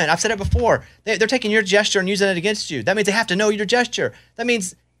compliment. I've said it before. They're taking your gesture and using it against you. That means they have to know your gesture. That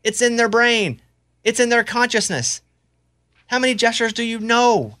means it's in their brain. It's in their consciousness. How many gestures do you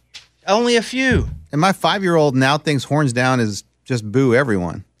know? Only a few. And my 5-year-old now thinks horns down is just boo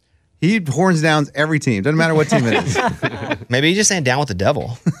everyone. He horns downs every team. Doesn't matter what team it is. Maybe he's just saying down with the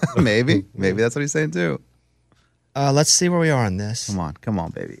devil. Maybe that's what he's saying too. Let's see where we are on this. Come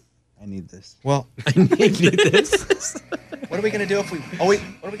on, baby. I need this. Well, I need this. What are we gonna do if we? What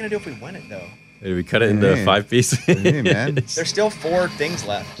are we gonna do if we win it though? Did we cut it into 5 pieces? Hey, man. There's still 4 things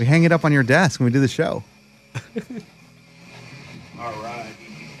left. We hang it up on your desk when we do the show. All right.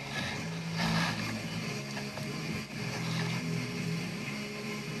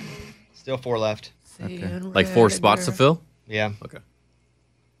 Still 4 left. Okay. Like 4 spots to fill? Yeah. Okay.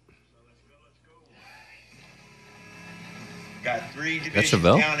 Got 3 That's divisions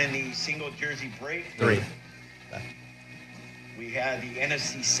Chevelle? down in the single jersey break. 3. We have the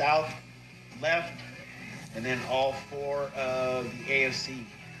NFC South left, and then all 4 of the AFC.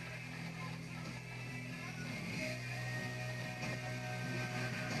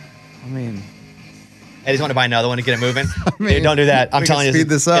 I mean, Eddie's want to buy another one to get it moving. mean, Dude, don't do that. I'm we telling can you, speed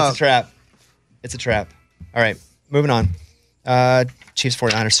this up. It's a trap. It's a trap. All right, moving on. Chiefs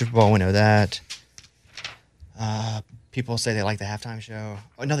 49ers Super Bowl. We know that. People say they like the halftime show.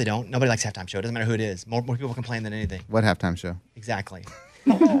 Oh, no, they don't. Nobody likes halftime show. It doesn't matter who it is. More people complain than anything. what halftime show? Exactly.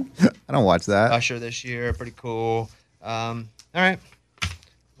 I don't watch that. Usher this year, pretty cool. All right.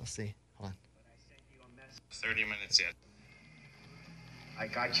 Let's see. Hold on. 30 minutes yet. I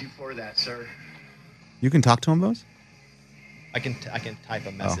got you for that, sir. You can talk to him, Bose? I can type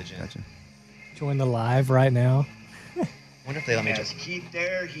a message in. Gotcha. join the live right now? Wonder if they let me Has Keith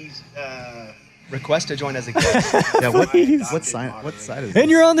there? He's request to join as a guest. Yeah, what side is And this?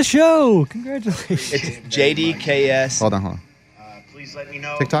 you're on the show. Congratulations. It's JDKS. Hold on. please let me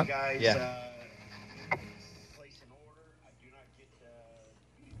know TikTok? if you guys Yeah. place an order. I do not get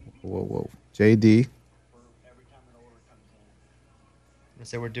Whoa. JD. every time an order comes in.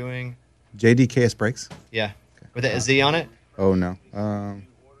 So we're doing, JDKS Breaks? yeah, with a Z on it. Oh, no. Orders coming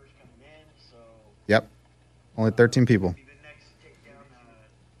in, so Yep. Only 13 people. be the next to take down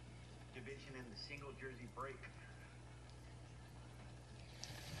division in the single jersey break.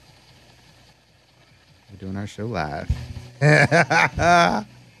 We're doing our show live. All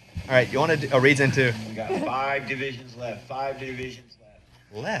right, you want to do a reason to We got 5 divisions left. 5 divisions left.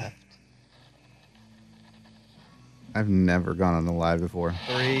 left? I've never gone on the live before.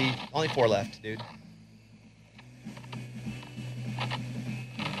 3, only 4 left, dude.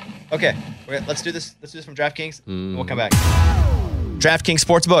 Okay, let's do this. Let's do this from DraftKings. And we'll come back. DraftKings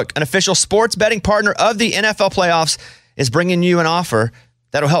Sportsbook, an official sports betting partner of the NFL playoffs, is bringing you an offer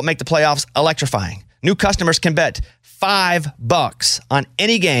that'll help make the playoffs electrifying. New customers can bet $5 on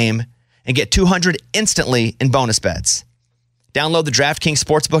any game and get $200 instantly in bonus bets. Download the DraftKings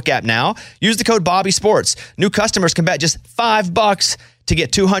Sportsbook app now. Use the code BobbySports. New customers can bet just $5 to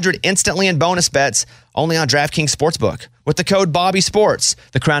get $200 instantly in bonus bets only on DraftKings Sportsbook. With the code BobbySports,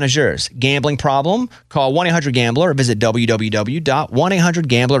 the crown is yours. Gambling problem? Call 1-800-GAMBLER or visit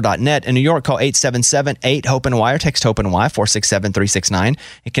www.1800gambler.net. In New York, call 877-8-HOPE-NY or text HOPE-NY 467-369.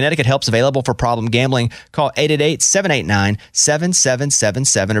 In Connecticut, help's available for problem gambling. Call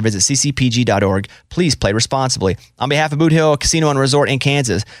 888-789-7777 or visit ccpg.org. Please play responsibly. On behalf of Boot Hill Casino and Resort in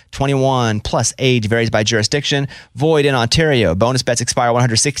Kansas, 21 plus age varies by jurisdiction. Void in Ontario. Bonus bets expire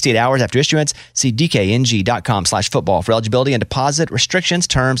 168 hours after issuance. See dkng.com/football for eligibility and deposit restrictions,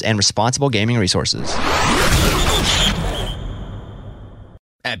 terms, and responsible gaming resources.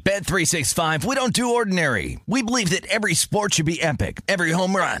 At Bet365, we don't do ordinary. We believe that every sport should be epic. Every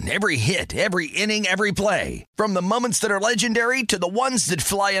home run, every hit, every inning, every play. From the moments that are legendary to the ones that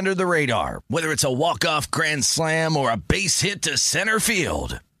fly under the radar. Whether it's a walk-off grand slam or a base hit to center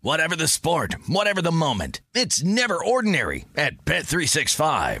field. Whatever the sport, whatever the moment, it's never ordinary at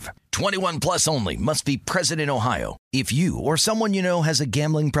Bet365. 21 plus only. Must be present in Ohio. If you or someone you know has a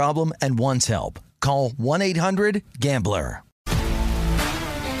gambling problem and wants help, call 1-800-GAMBLER.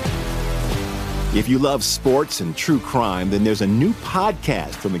 If you love sports and true crime, then there's a new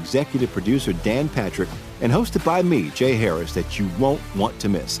podcast from executive producer Dan Patrick and hosted by me, Jay Harris, that you won't want to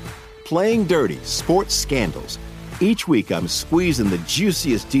miss. Playing Dirty: Sports Scandals. Each week, I'm squeezing the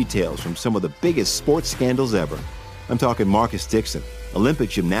juiciest details from some of the biggest sports scandals ever. I'm talking Marcus Dixon, Olympic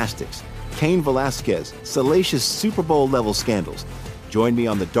gymnastics, Cain Velasquez, salacious Super Bowl-level scandals. Join me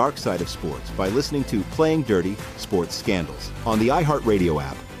on the dark side of sports by listening to Playing Dirty: Sports Scandals on the iHeartRadio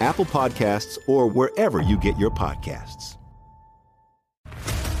app, Apple Podcasts, or wherever you get your podcasts.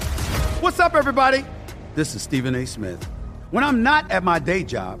 What's up, everybody? This is Stephen A. Smith. When I'm not at my day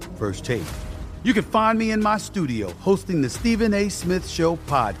job, First Take, you can find me in my studio hosting the Stephen A. Smith Show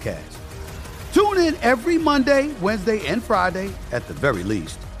podcast. Tune in every Monday, Wednesday, and Friday, at the very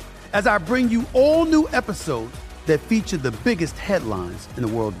least, as I bring you all new episodes that feature the biggest headlines in the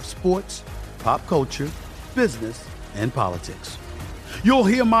world of sports, pop culture, business, and politics. You'll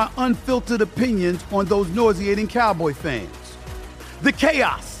hear my unfiltered opinions on those nauseating Cowboy fans, the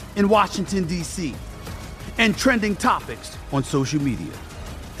chaos in Washington, D.C., and trending topics on social media,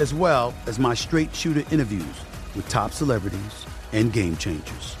 as well as my straight shooter interviews with top celebrities and game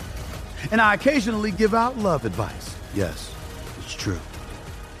changers. And I occasionally give out love advice. Yes, it's true.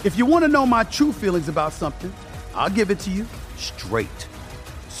 If you want to know my true feelings about something, I'll give it to you straight.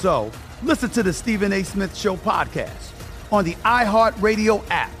 So listen to the Stephen A. Smith Show podcast on the iHeartRadio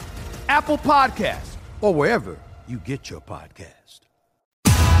app, Apple Podcasts, or wherever you get your podcast.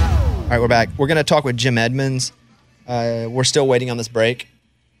 All right, we're back. We're going to talk with Jim Edmonds. We're still waiting on this break.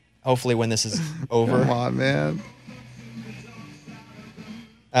 Hopefully when this is over. Come on, man.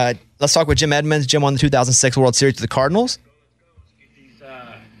 Let's talk with Jim Edmonds. Jim won the 2006 World Series with the Cardinals.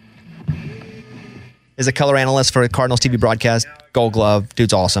 Is a color analyst for the Cardinals TV broadcast. Gold Glove.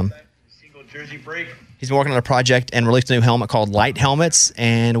 Dude's awesome. Single jersey break. He's been working on a project and released a new helmet called Light Helmets,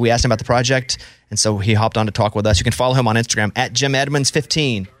 and we asked him about the project, and so he hopped on to talk with us. You can follow him on Instagram at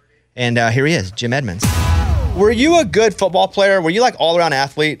JimEdmonds15. And here he is, Jim Edmonds. Were you a good football player? Were you like all-around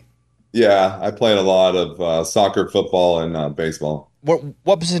athlete? Yeah, I played a lot of soccer, football, and baseball.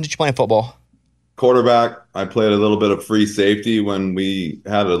 What position did you play in football? Quarterback. I played a little bit of free safety when we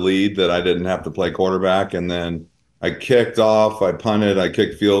had a lead that I didn't have to play quarterback. And then I kicked off, I punted, I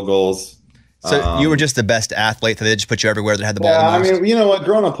kicked field goals. So you were just the best athlete, so they just put you everywhere that had the ball the most? I mean, you know what?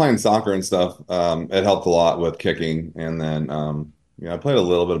 Growing up playing soccer and stuff, it helped a lot with kicking. And then, I played a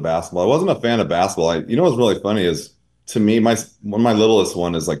little bit of basketball. I wasn't a fan of basketball. You know what's really funny is, to me, my littlest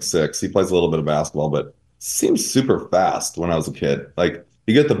one is like 6. He plays a little bit of basketball, but seems super fast when I was a kid. Like,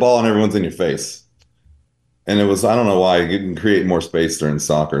 you get the ball and everyone's in your face. And it was, I don't know why, you can create more space during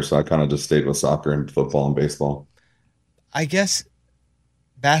soccer. So I kind of just stayed with soccer and football and baseball. I guess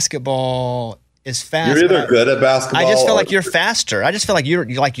basketball is fast. You're either good at basketball. I just feel like you're faster. I just feel like you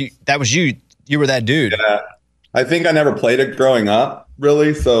that was you. You were that dude. Yeah. I think I never played it growing up,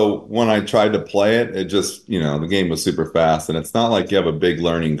 really. So when I tried to play it, it just, the game was super fast. And it's not like you have a big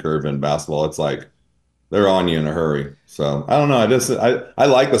learning curve in basketball. It's like they're on you in a hurry. So I don't know. I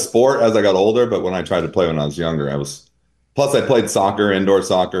like the sport as I got older, but when I tried to play when I was younger, plus I played soccer, indoor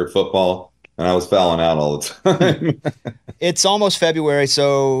soccer, football, and I was fouling out all the time. It's almost February,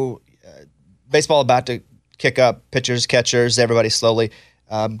 so baseball about to kick up. Pitchers, catchers, everybody slowly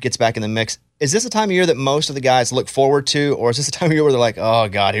gets back in the mix. Is this a time of year that most of the guys look forward to, or is this a time of year where they're like, oh,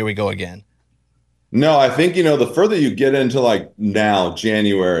 God, here we go again? No, I think, the further you get into like now,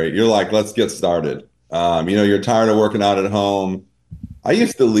 January, you're like, let's get started. You're tired of working out at home. I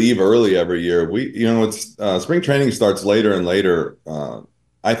used to leave early every year. It's spring training starts later and later.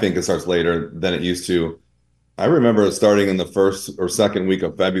 I think it starts later than it used to. I remember it starting in the first or second week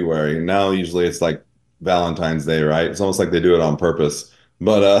of February. Now usually it's like Valentine's Day, right? It's almost like they do it on purpose.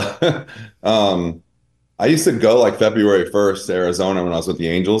 But I used to go like February 1st to Arizona when I was with the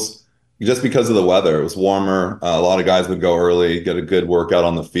Angels, just because of the weather. It was warmer. A lot of guys would go early, get a good workout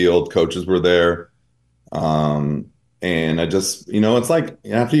on the field. Coaches were there. And I just, it's like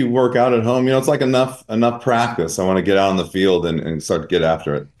after you work out at home, it's like enough practice. I want to get out on the field and start to get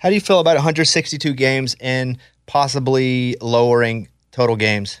after it. How do you feel about 162 games and possibly lowering total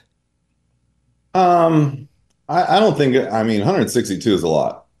games? I don't think, 162 is a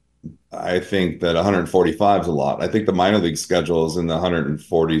lot. I think that 145 is a lot. I think the minor league schedule is in the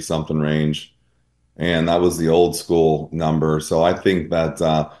 140 something range. And that was the old school number. So I think that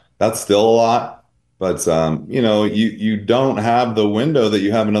that's still a lot. But, you don't have the window that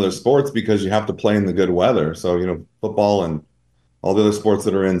you have in other sports because you have to play in the good weather. So, football and all the other sports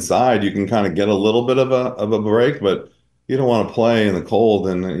that are inside, you can kind of get a little bit of a break, but you don't want to play in the cold.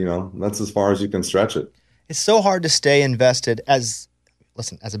 And, that's as far as you can stretch it. It's so hard to stay invested as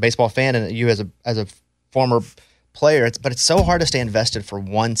a baseball fan and you as a former player, but it's so hard to stay invested for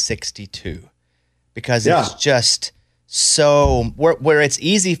 162 because it's just so where it's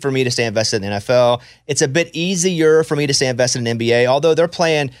easy for me to stay invested in the NFL. It's a bit easier for me to stay invested in NBA, although they're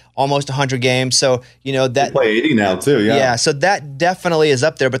playing almost 100 games. So, that they play 80 now too. Yeah. Yeah. So that definitely is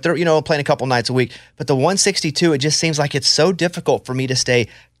up there, but they're, playing a couple nights a week. But the 162, it just seems like it's so difficult for me to stay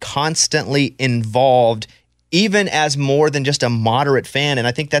constantly involved, even as more than just a moderate fan. And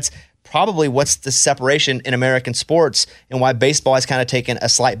I think that's probably what's the separation in American sports and why baseball has kind of taken a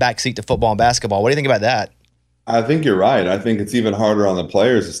slight backseat to football and basketball. What do you think about that? I think you're right. I think it's even harder on the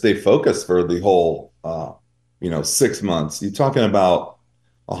players to stay focused for the whole, 6 months. You're talking about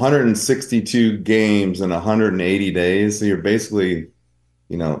 162 games in 180 days. So you're basically,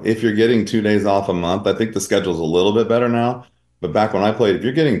 if you're getting 2 days off a month, I think the schedule's a little bit better now. But back when I played, if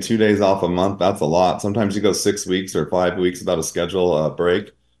you're getting 2 days off a month, that's a lot. Sometimes you go 6 weeks or 5 weeks without a schedule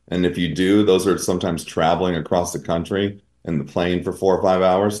break. And if you do, those are sometimes traveling across the country and the plane for 4 or 5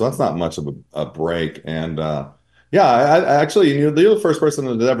 hours. So that's not much of a break. And I actually, you're the first person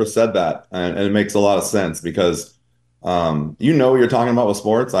that ever said that. And it makes a lot of sense because, what you're talking about with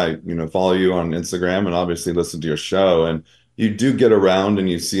sports. I, follow you on Instagram and obviously listen to your show. And you do get around and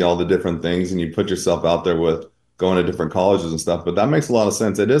you see all the different things and you put yourself out there with going to different colleges and stuff. But that makes a lot of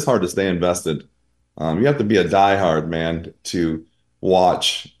sense. It is hard to stay invested. You have to be a diehard man to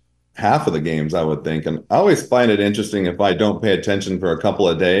watch half of the games, I would think. And I always find it interesting if I don't pay attention for a couple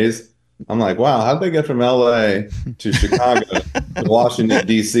of days. I'm like, wow, how'd they get from LA to Chicago to Washington,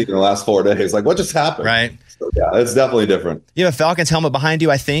 D.C. in the last 4 days? Like, what just happened? Right. So, yeah, it's definitely different. You have a Falcons helmet behind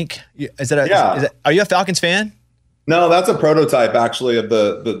you, I think. Are you a Falcons fan? No, that's a prototype, actually, of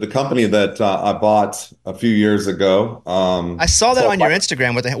the company that I bought a few years ago. I saw that on your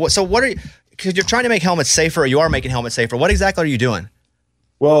Instagram. So what are you – because you're trying to make helmets safer or you are making helmets safer. What exactly are you doing?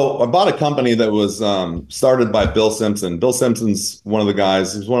 Well, I bought a company that was started by Bill Simpson. Bill Simpson's one of the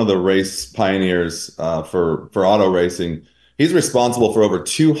guys. He's one of the race pioneers for auto racing. He's responsible for over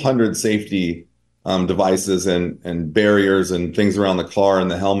 200 safety devices and barriers and things around the car and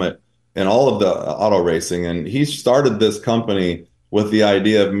the helmet and all of the auto racing. And he started this company with the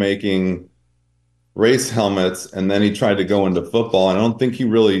idea of making race helmets, and then he tried to go into football. And I don't think he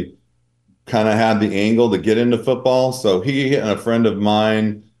really kind of had the angle to get into football. So he and a friend of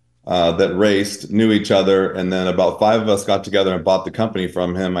mine that raced knew each other. And then about 5 of us got together and bought the company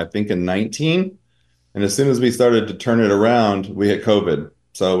from him, I think in 19. And as soon as we started to turn it around, we hit COVID.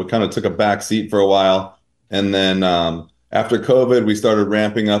 So we kind of took a back seat for a while. And then after COVID, we started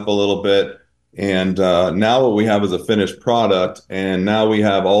ramping up a little bit. And now what we have is a finished product. And now we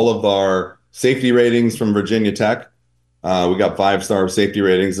have all of our safety ratings from Virginia Tech. We got 5-star safety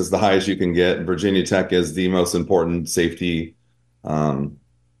ratings. It's the highest you can get. Virginia Tech is the most important safety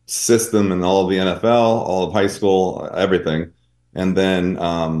system in all of the NFL, all of high school, everything. And then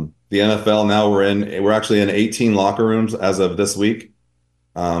the NFL, now we're actually in 18 locker rooms as of this week.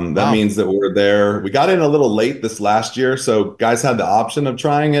 That means that we're there. We got in a little late this last year, so guys had the option of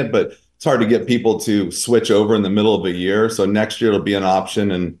trying it, but it's hard to get people to switch over in the middle of a year. So next year it'll be an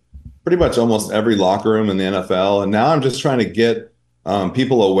option in pretty much almost every locker room in the NFL. And now I'm just trying to get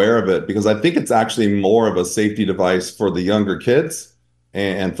people aware of it, because I think it's actually more of a safety device for the younger kids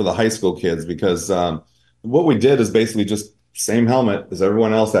and for the high school kids, because what we did is basically just same helmet as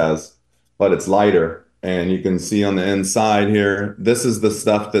everyone else has, but it's lighter. And you can see on the inside here, this is the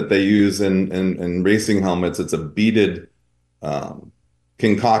stuff that they use in racing helmets. It's a beaded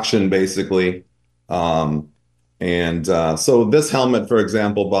concoction, basically. So this helmet, for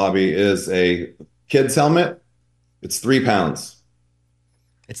example, Bobby, is a kid's helmet. It's 3 pounds.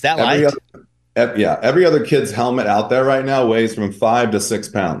 It's that light? Every other kid's helmet out there right now weighs from 5 to 6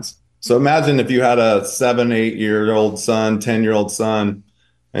 pounds. So imagine if you had a 7-8-year-old son, 10-year-old son,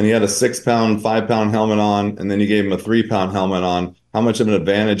 and he had a 6-pound, 5-pound helmet on, and then you gave him a 3-pound helmet on, how much of an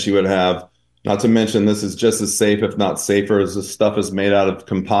advantage he would have. Not to mention, this is just as safe, if not safer, as this stuff is made out of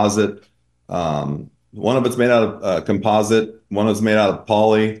composite. One of it's made out of composite, one is made out of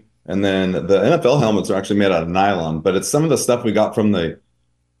poly, and then the NFL helmets are actually made out of nylon. But it's some of the stuff we got from the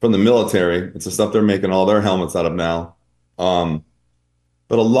military. It's the stuff they're making all their helmets out of now.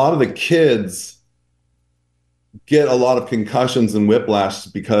 But a lot of the kids get a lot of concussions and whiplash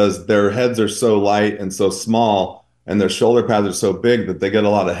because their heads are so light and so small, and their shoulder pads are so big that they get a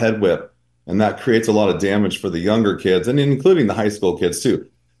lot of head whip. And that creates a lot of damage for the younger kids, and including the high school kids too.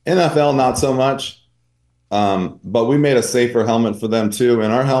 NFL, not so much. But we made a safer helmet for them too.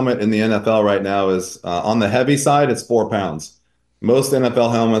 And our helmet in the NFL right now is on the heavy side, it's 4 pounds. Most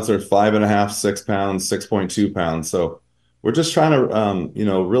NFL helmets are 5.5, 6 pounds, 6.2 pounds. So we're just trying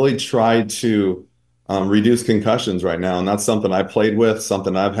to, really try to reduce concussions right now. And that's something I played with,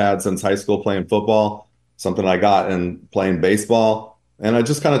 something I've had since high school playing football, something I got in playing baseball. And I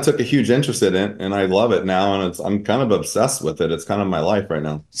just kind of took a huge interest in it, and I love it now. And I'm kind of obsessed with it. It's kind of my life right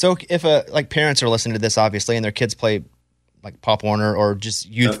now. So if parents are listening to this, obviously, and their kids play like Pop Warner or just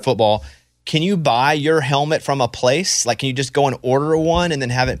youth football, can you buy your helmet from a place? Like, can you just go and order one and then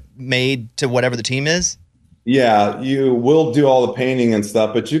have it made to whatever the team is? Yeah, you will do all the painting and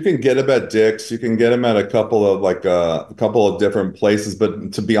stuff, but you can get them at Dick's. You can get them at a couple of different places.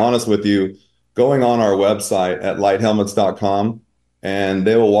 But to be honest with you, going on our website at lighthelmets.com, and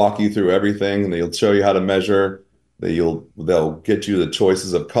they will walk you through everything. They'll show you how to measure. They'll get you the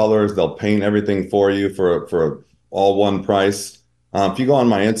choices of colors. They'll paint everything for you for all one price. If you go on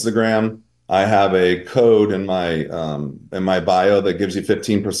my Instagram, I have a code in my bio that gives you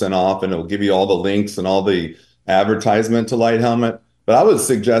 15% off, and it will give you all the links and all the advertisement to Light Helmet. But I would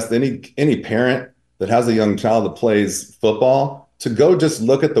suggest any parent that has a young child that plays football to go just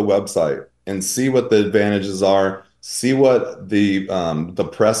look at the website and see what the advantages are. See what the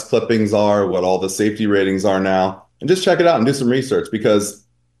press clippings are, what all the safety ratings are now, and just check it out and do some research, because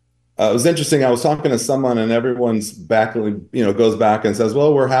it was interesting. I was talking to someone, and everyone's goes back and says,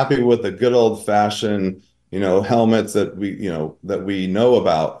 well, we're happy with the good old fashioned, helmets that we know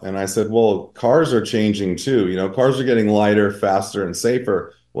about. And I said, well, cars are changing too. Cars are getting lighter, faster, and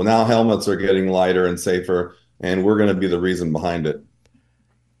safer. Well, now helmets are getting lighter and safer, and we're going to be the reason behind it.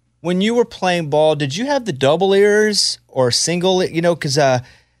 When you were playing ball, did you have the double ears or single? Because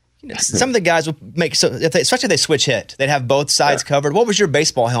some of the guys would make especially if they switch hit, they'd have both sides covered. What was your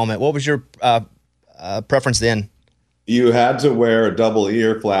baseball helmet? What was your preference then? You had to wear a double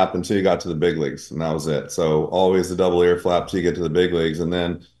ear flap until you got to the big leagues, and that was it. So always a double ear flap till you get to the big leagues, and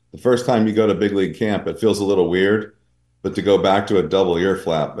then the first time you go to big league camp, it feels a little weird, but to go back to a double ear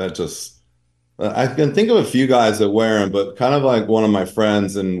flap, that just. I can think of a few guys that wear them, but kind of like one of my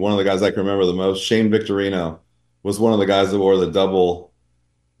friends and one of the guys I can remember the most, Shane Victorino, was one of the guys that wore the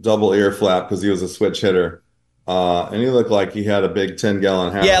double ear flap because he was a switch hitter. and he looked like he had a big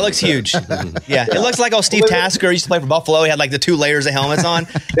 10-gallon hat. Yeah, it looks huge. Yeah, it looks like Steve Tasker used to play for Buffalo. He had like the 2 layers of helmets on.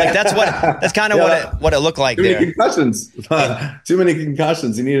 Like that's kind of what it looked like. Too many concussions. Too many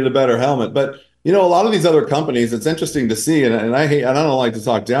concussions. He needed a better helmet. But a lot of these other companies, it's interesting to see, and I don't like to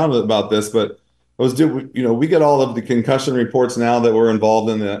talk down about this, but we get all of the concussion reports now that we're involved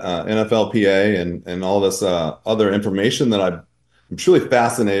in the NFLPA and all this other information that I'm truly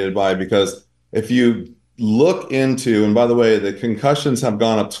fascinated by, because if you look into, and by the way, the concussions have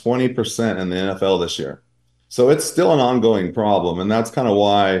gone up 20% in the NFL this year. So it's still an ongoing problem. And that's kind of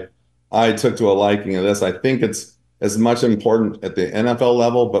why I took to a liking of this. I think it's as much important at the NFL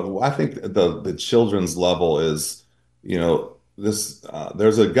level, but I think the children's level is,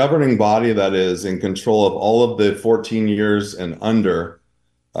 there's a governing body that is in control of all of the 14 years and under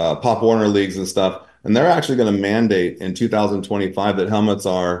Pop Warner leagues and stuff. And they're actually going to mandate in 2025 that helmets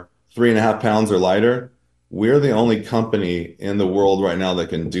are 3.5 pounds or lighter. We're the only company in the world right now that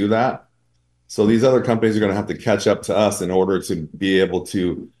can do that. So these other companies are going to have to catch up to us in order to be able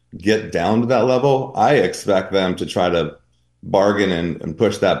to get down to that level. I expect them to try to bargain and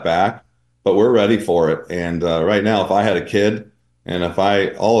push that back, but we're ready for it. And right now, if I had a kid, and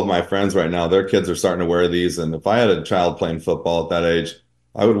all of my friends right now, their kids are starting to wear these. And if I had a child playing football at that age,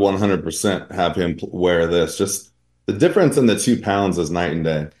 I would 100% have him wear this. Just the difference in the 2 pounds is night and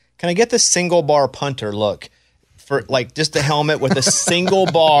day. Can I get the single bar punter look for like just a helmet with a single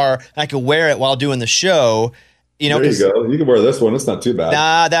bar? And I could wear it while doing the show. There you go. You can wear this one. It's not too bad.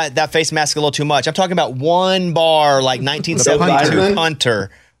 Nah, that face mask is a little too much. I'm talking about 1 bar, like 1972 punter.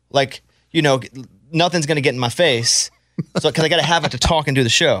 Like, nothing's going to get in my face. So, because I got to have it to talk and do the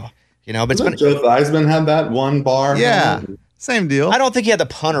show. But Joe Theismann had that 1 bar. Yeah. Same deal. I don't think he had the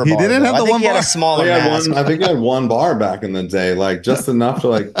punter bar. He didn't have the 1 bar. He had a smaller mask. I think he had 1 bar back in the day, like just enough to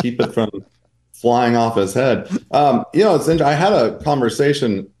like keep it from flying off his head. It's I had a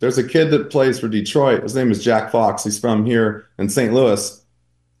conversation. There's a kid that plays for Detroit. His name is Jack Fox. He's from here in St. Louis.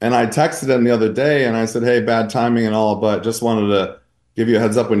 And I texted him the other day and I said, hey, bad timing and all, but just wanted to give you a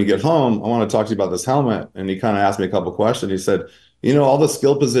heads up when you get home. I want to talk to you about this helmet. And he kind of asked me a couple questions. He said, all the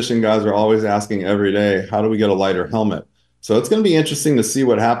skill position guys are always asking every day, how do we get a lighter helmet? So it's going to be interesting to see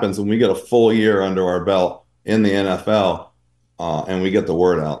what happens when we get a full year under our belt in the NFL and we get the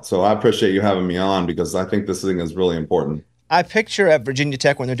word out. So I appreciate you having me on because I think this thing is really important. I picture at Virginia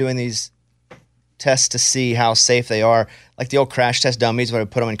Tech when they're doing these tests to see how safe they are, like the old crash test dummies where they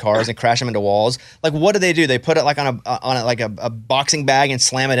put them in cars and crash them into walls. Like, what do? They put it like on a boxing bag and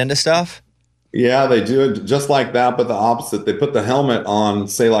slam it into stuff? Yeah, they do it just like that, but the opposite. They put the helmet on,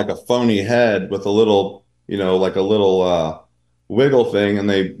 say, like a phony head with a little, like a little wiggle thing, and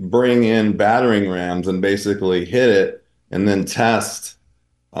they bring in battering rams and basically hit it and then test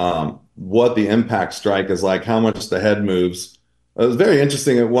what the impact strike is like, how much the head moves. It was very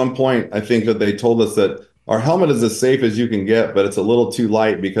interesting. At one point, I think that they told us that our helmet is as safe as you can get, but it's a little too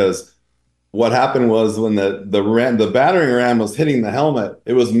light because what happened was when the battering ram was hitting the helmet,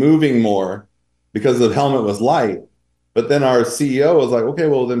 it was moving more because the helmet was light. But then our CEO was like, okay,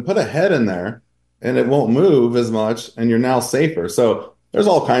 well, then put a head in there and it won't move as much and you're now safer. So there's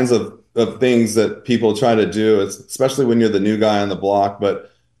all kinds of things that people try to do, especially when you're the new guy on the block, but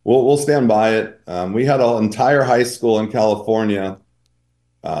we'll stand by it. We had an entire high school in California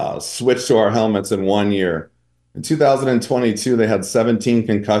switch to our helmets in 1 year. In 2022, they had 17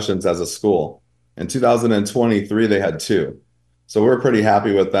 concussions as a school. In 2023, they had 2. So we're pretty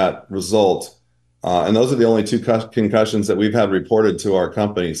happy with that result. And those are the only 2 concussions that we've had reported to our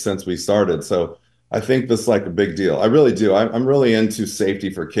company since we started. So I think this is like a big deal. I really do. I'm really into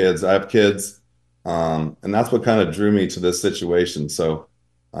safety for kids. I have kids, and that's what kind of drew me to this situation. So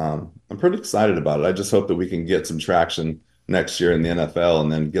I'm pretty excited about it. I just hope that we can get some traction next year in the NFL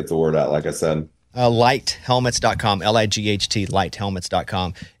and then get the word out, like I said. Lighthelmets.com, L-I-G-H-T,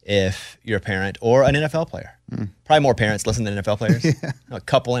 lighthelmets.com if you're a parent or an NFL player. Probably more parents listen than NFL players. Yeah. A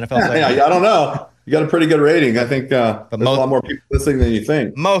couple NFL players. Yeah, I don't know. You got a pretty good rating. I think there's a lot more people listening than you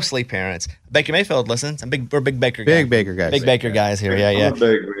think. Mostly parents. Baker Mayfield listens. We're big Baker guys. Big Baker guys. Big Baker guys here. Yeah, yeah. I'm a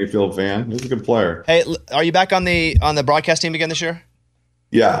big Mayfield fan. He's a good player. Hey, are you back on the broadcast team again this year?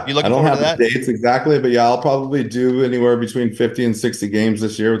 Yeah. You looking I don't forward have to that? the dates exactly, but yeah, I'll probably do anywhere between 50 and 60 games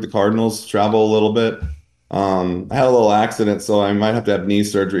this year with the Cardinals, travel a little bit. I had a little accident, so I might have to have knee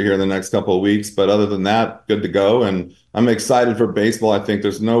surgery here in the next couple of weeks. But other than that, good to go. And I'm excited for baseball. I think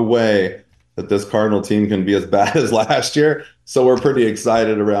there's no way that this Cardinal team can be as bad as last year. So we're pretty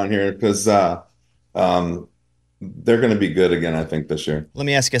excited around here because, they're going to be good again, I think, this year. Let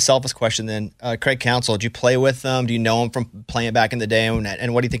me ask you a selfish question then. Craig Counsell, did you play with him? Do you know him from playing back in the day?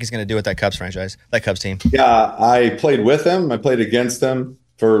 And what do you think he's going to do with that Cubs franchise, that Cubs team? Yeah, I played with him. I played against him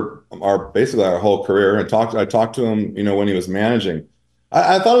for basically our whole career. I talked to him, when he was managing.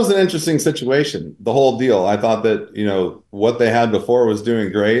 I thought it was an interesting situation, the whole deal. I thought that, what they had before was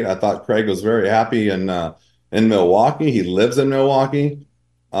doing great. I thought Craig was very happy in Milwaukee. He lives in Milwaukee.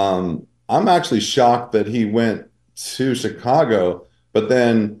 I'm actually shocked that he went to Chicago, but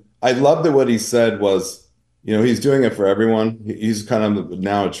then I loved that what he said was, he's doing it for everyone. He's kind of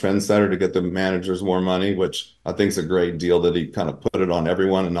now a trendsetter to get the managers more money, which I think is a great deal that he kind of put it on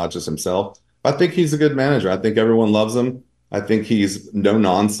everyone and not just himself. I think he's a good manager. I think everyone loves him. I think he's no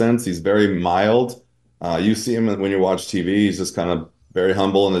nonsense. He's very mild. You see him when you watch TV. He's just kind of very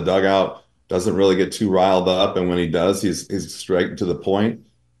humble in the dugout, doesn't really get too riled up. And when he does, he's straight to the point.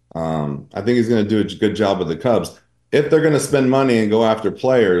 I think he's going to do a good job with the Cubs. If they're going to spend money and go after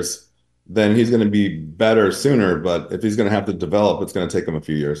players, then he's going to be better sooner. But if he's going to have to develop, it's going to take him a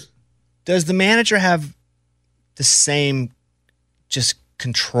few years. Does the manager have the same just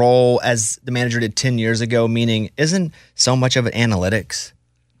control as the manager did 10 years ago? Meaning, isn't so much of it analytics?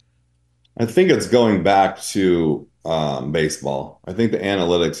 I think it's going back to baseball. I think the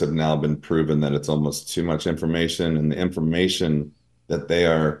analytics have now been proven that it's almost too much information, and the information that they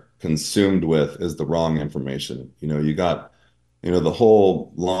are consumed with is the wrong information. You got, the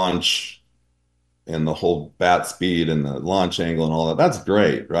whole launch and the whole bat speed and the launch angle and all that. That's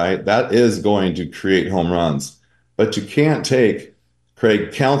great, right? That is going to create home runs. But you can't take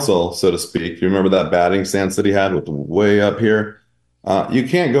Craig Counsell, so to speak. You remember that batting stance that he had with way up here? You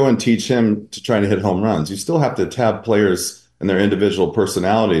can't go and teach him to try to hit home runs. You still have to have players and their individual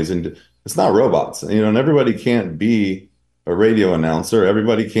personalities. And it's not robots, and everybody can't be a radio announcer.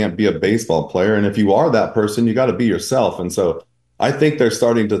 Everybody can't be a baseball player. And if you are that person, you got to be yourself. And so I think they're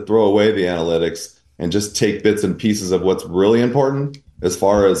starting to throw away the analytics and just take bits and pieces of what's really important as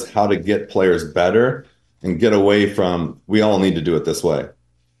far as how to get players better and get away from, we all need to do it this way.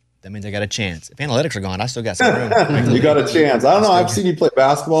 That means I got a chance. If analytics are gone, I still got some room. You got a chance. I don't know. I've seen you play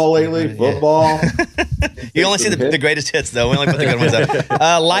basketball lately, football. You only see the greatest hits, though. We only put the good ones up.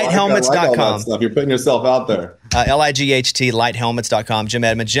 Lighthelmets.com. You're putting yourself out there. LIGHT, lighthelmets.com. Jim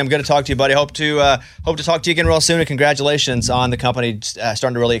Edmonds. Jim, good to talk to you, buddy. Hope to talk to you again real soon. And congratulations on the company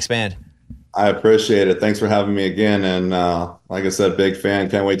starting to really expand. I appreciate it. Thanks for having me again. And like I said, big fan.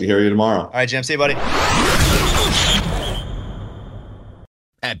 Can't wait to hear you tomorrow. All right, Jim. See you, buddy.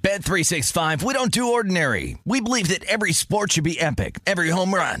 At Bet365, we don't do ordinary. We believe that every sport should be epic. Every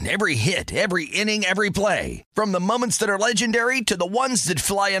home run, every hit, every inning, every play. From the moments that are legendary to the ones that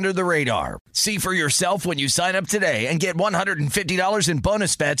fly under the radar. See for yourself when you sign up today and get $150 in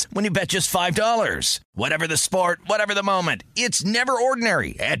bonus bets when you bet just $5. Whatever the sport, whatever the moment, it's never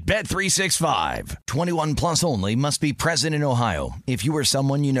ordinary at Bet365. 21 plus only. Must be present in Ohio. If you or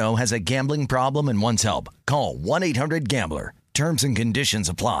someone you know has a gambling problem and wants help, call 1-800-GAMBLER. Terms and conditions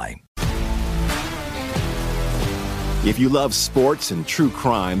apply. If you love sports and true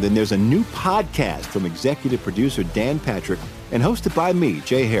crime, then there's a new podcast from executive producer Dan Patrick and hosted by me,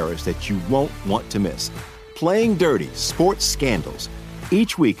 Jay Harris, that you won't want to miss. Playing Dirty: Sports Scandals.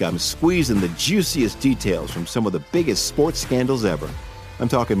 Each week, I'm squeezing the juiciest details from some of the biggest sports scandals ever. I'm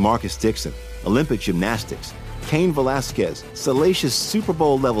talking Marcus Dixon, Olympic gymnastics, Cain Velasquez, salacious Super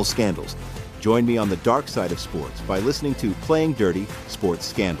Bowl-level scandals. Join me on the dark side of sports by listening to Playing Dirty: Sports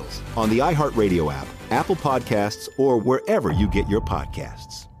Scandals on the iHeartRadio app, Apple Podcasts, or wherever you get your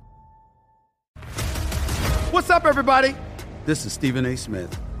podcasts. What's up, everybody? This is Stephen A.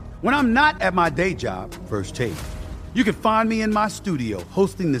 Smith. When I'm not at my day job, First Take, you can find me in my studio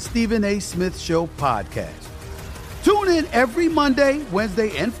hosting the Stephen A. Smith Show podcast. Tune in every Monday,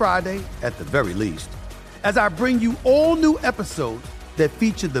 Wednesday, and Friday, at the very least, as I bring you all new episodes that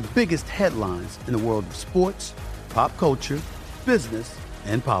feature the biggest headlines in the world of sports, pop culture, business,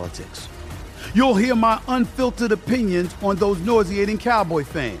 and politics. You'll hear my unfiltered opinions on those nauseating Cowboy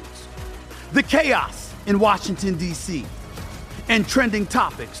fans, the chaos in Washington, D.C., and trending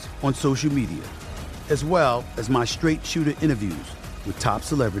topics on social media, as well as my straight shooter interviews with top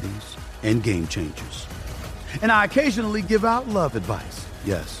celebrities and game changers. And I occasionally give out love advice.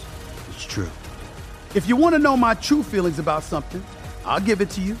 Yes, it's true. If you want to know my true feelings about something, I'll give it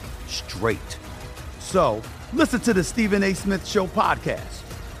to you straight. So, listen to the Stephen A. Smith Show podcast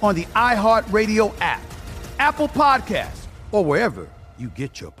on the iHeartRadio app, Apple Podcasts, or wherever you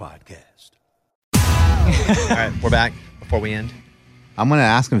get your podcast. All right, we're back. Before we end, I'm going to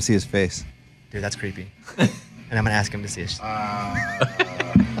ask him to see his face. Dude, that's creepy. And I'm going to ask him to see his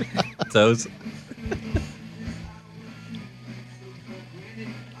toes.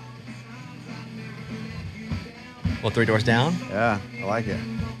 Well, 3 doors down. Yeah, I like it.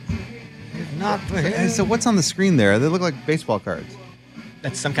 Not So what's on the screen there? They look like baseball cards.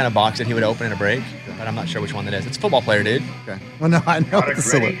 That's some kind of box that he would open in a break, but I'm not sure which one that is. It's a football player, dude. Okay. Well, no, I know Product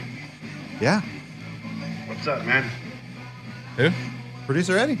it's silly. ready? Yeah. What's up, man? Who?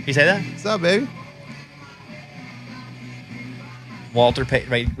 Producer Eddie. You say that? What's up, baby? Walter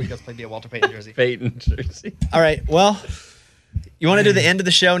Payton. Right, we just played the Walter Payton jersey. Payton jersey. All right. Well, you want to do the end of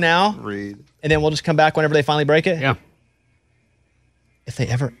the show now? Read. And then we'll just come back whenever they finally break it? Yeah. If they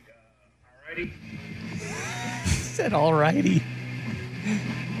ever. Alrighty. Said alrighty.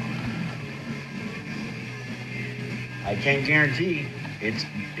 I can't guarantee.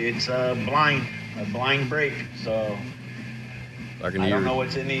 It's a blind break. So I don't know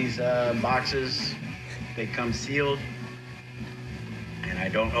what's in these boxes. They come sealed, and I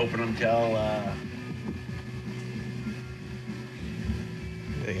don't open them till.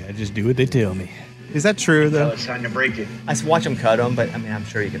 I just do what they tell me. Is that true, Till though? it's time to break it. I just watch them cut them, but I mean, I'm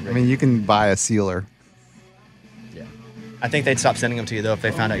sure you could. I mean, you can buy a sealer. Yeah. I think they'd stop sending them to you, though, if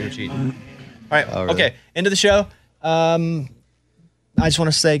they found out you were cheating. All right. Oh, really? Okay. End of the show. I just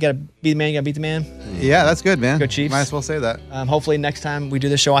want to say, gotta be the man, gotta beat the man. Yeah, that's good, man. Go Chiefs. Might as well say that. Hopefully next time we do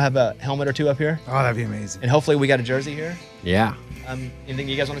this show, I'll have a helmet or two up here. Oh, that'd be amazing. And hopefully we got a jersey here. Yeah. Anything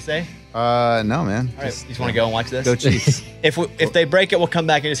you guys want to say? No, man. All right, you just want to go and watch this? Go Chiefs. If they break it, we'll come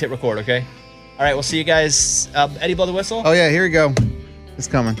back and just hit record, okay? All right, we'll see you guys. Eddie, blow the whistle. Oh, yeah, here we go. It's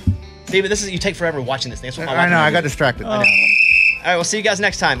coming. Steve, you take forever watching this thing. That's what my I wife know, and I got do. distracted. All right, we'll see you guys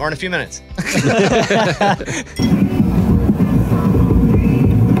next time or in a few minutes.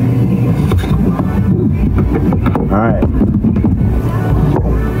 All right.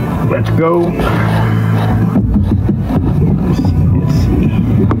 Let's go. Let's see.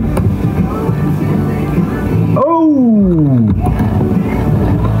 Oh!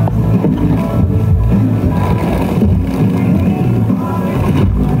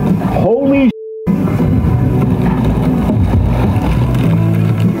 Holy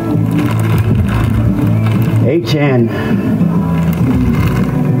HN.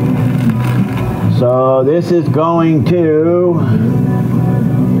 So this is going to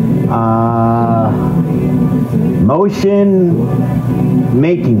motion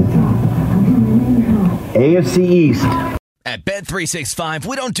making AFC East. At Bet365,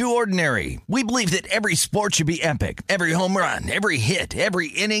 we don't do ordinary. We believe that every sport should be epic. Every home run, every hit, every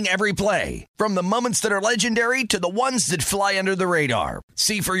inning, every play. From the moments that are legendary to the ones that fly under the radar.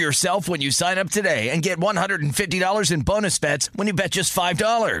 See for yourself when you sign up today and get $150 in bonus bets when you bet just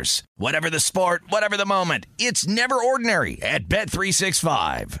 $5. Whatever the sport, whatever the moment, it's never ordinary at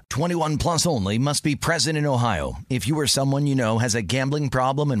Bet365. 21 plus only. Must be present in Ohio. If you or someone you know has a gambling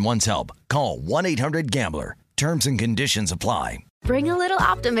problem and wants help, call 1-800-GAMBLER. Terms and conditions apply. Bring a little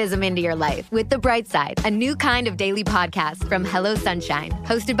optimism into your life with The Bright Side, a new kind of daily podcast from Hello Sunshine,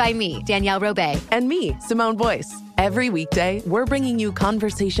 hosted by me, Danielle Robay. And me, Simone Boyce. Every weekday, we're bringing you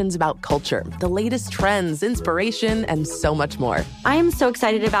conversations about culture, the latest trends, inspiration, and so much more. I am so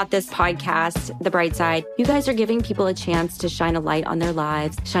excited about this podcast, The Bright Side. You guys are giving people a chance to shine a light on their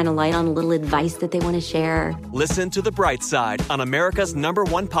lives, shine a light on a little advice that they want to share. Listen to The Bright Side on America's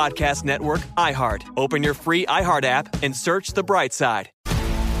 #1 podcast network, iHeart. Open your free iHeart app and search The Bright Side.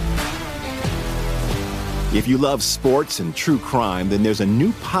 If you love sports and true crime, then there's a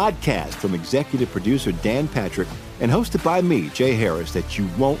new podcast from executive producer Dan Patrick and hosted by me, Jay Harris, that you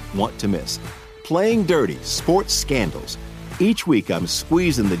won't want to miss. Playing Dirty: Sports Scandals. Each week, I'm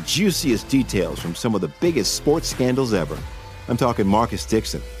squeezing the juiciest details from some of the biggest sports scandals ever. I'm talking Marcus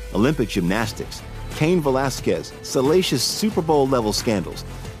Dixon, Olympic gymnastics, Cain Velasquez, salacious Super Bowl-level scandals.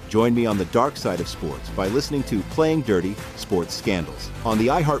 Join me on the dark side of sports by listening to Playing Dirty: Sports Scandals on the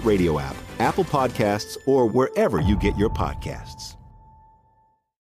iHeartRadio app, Apple Podcasts, or wherever you get your podcasts.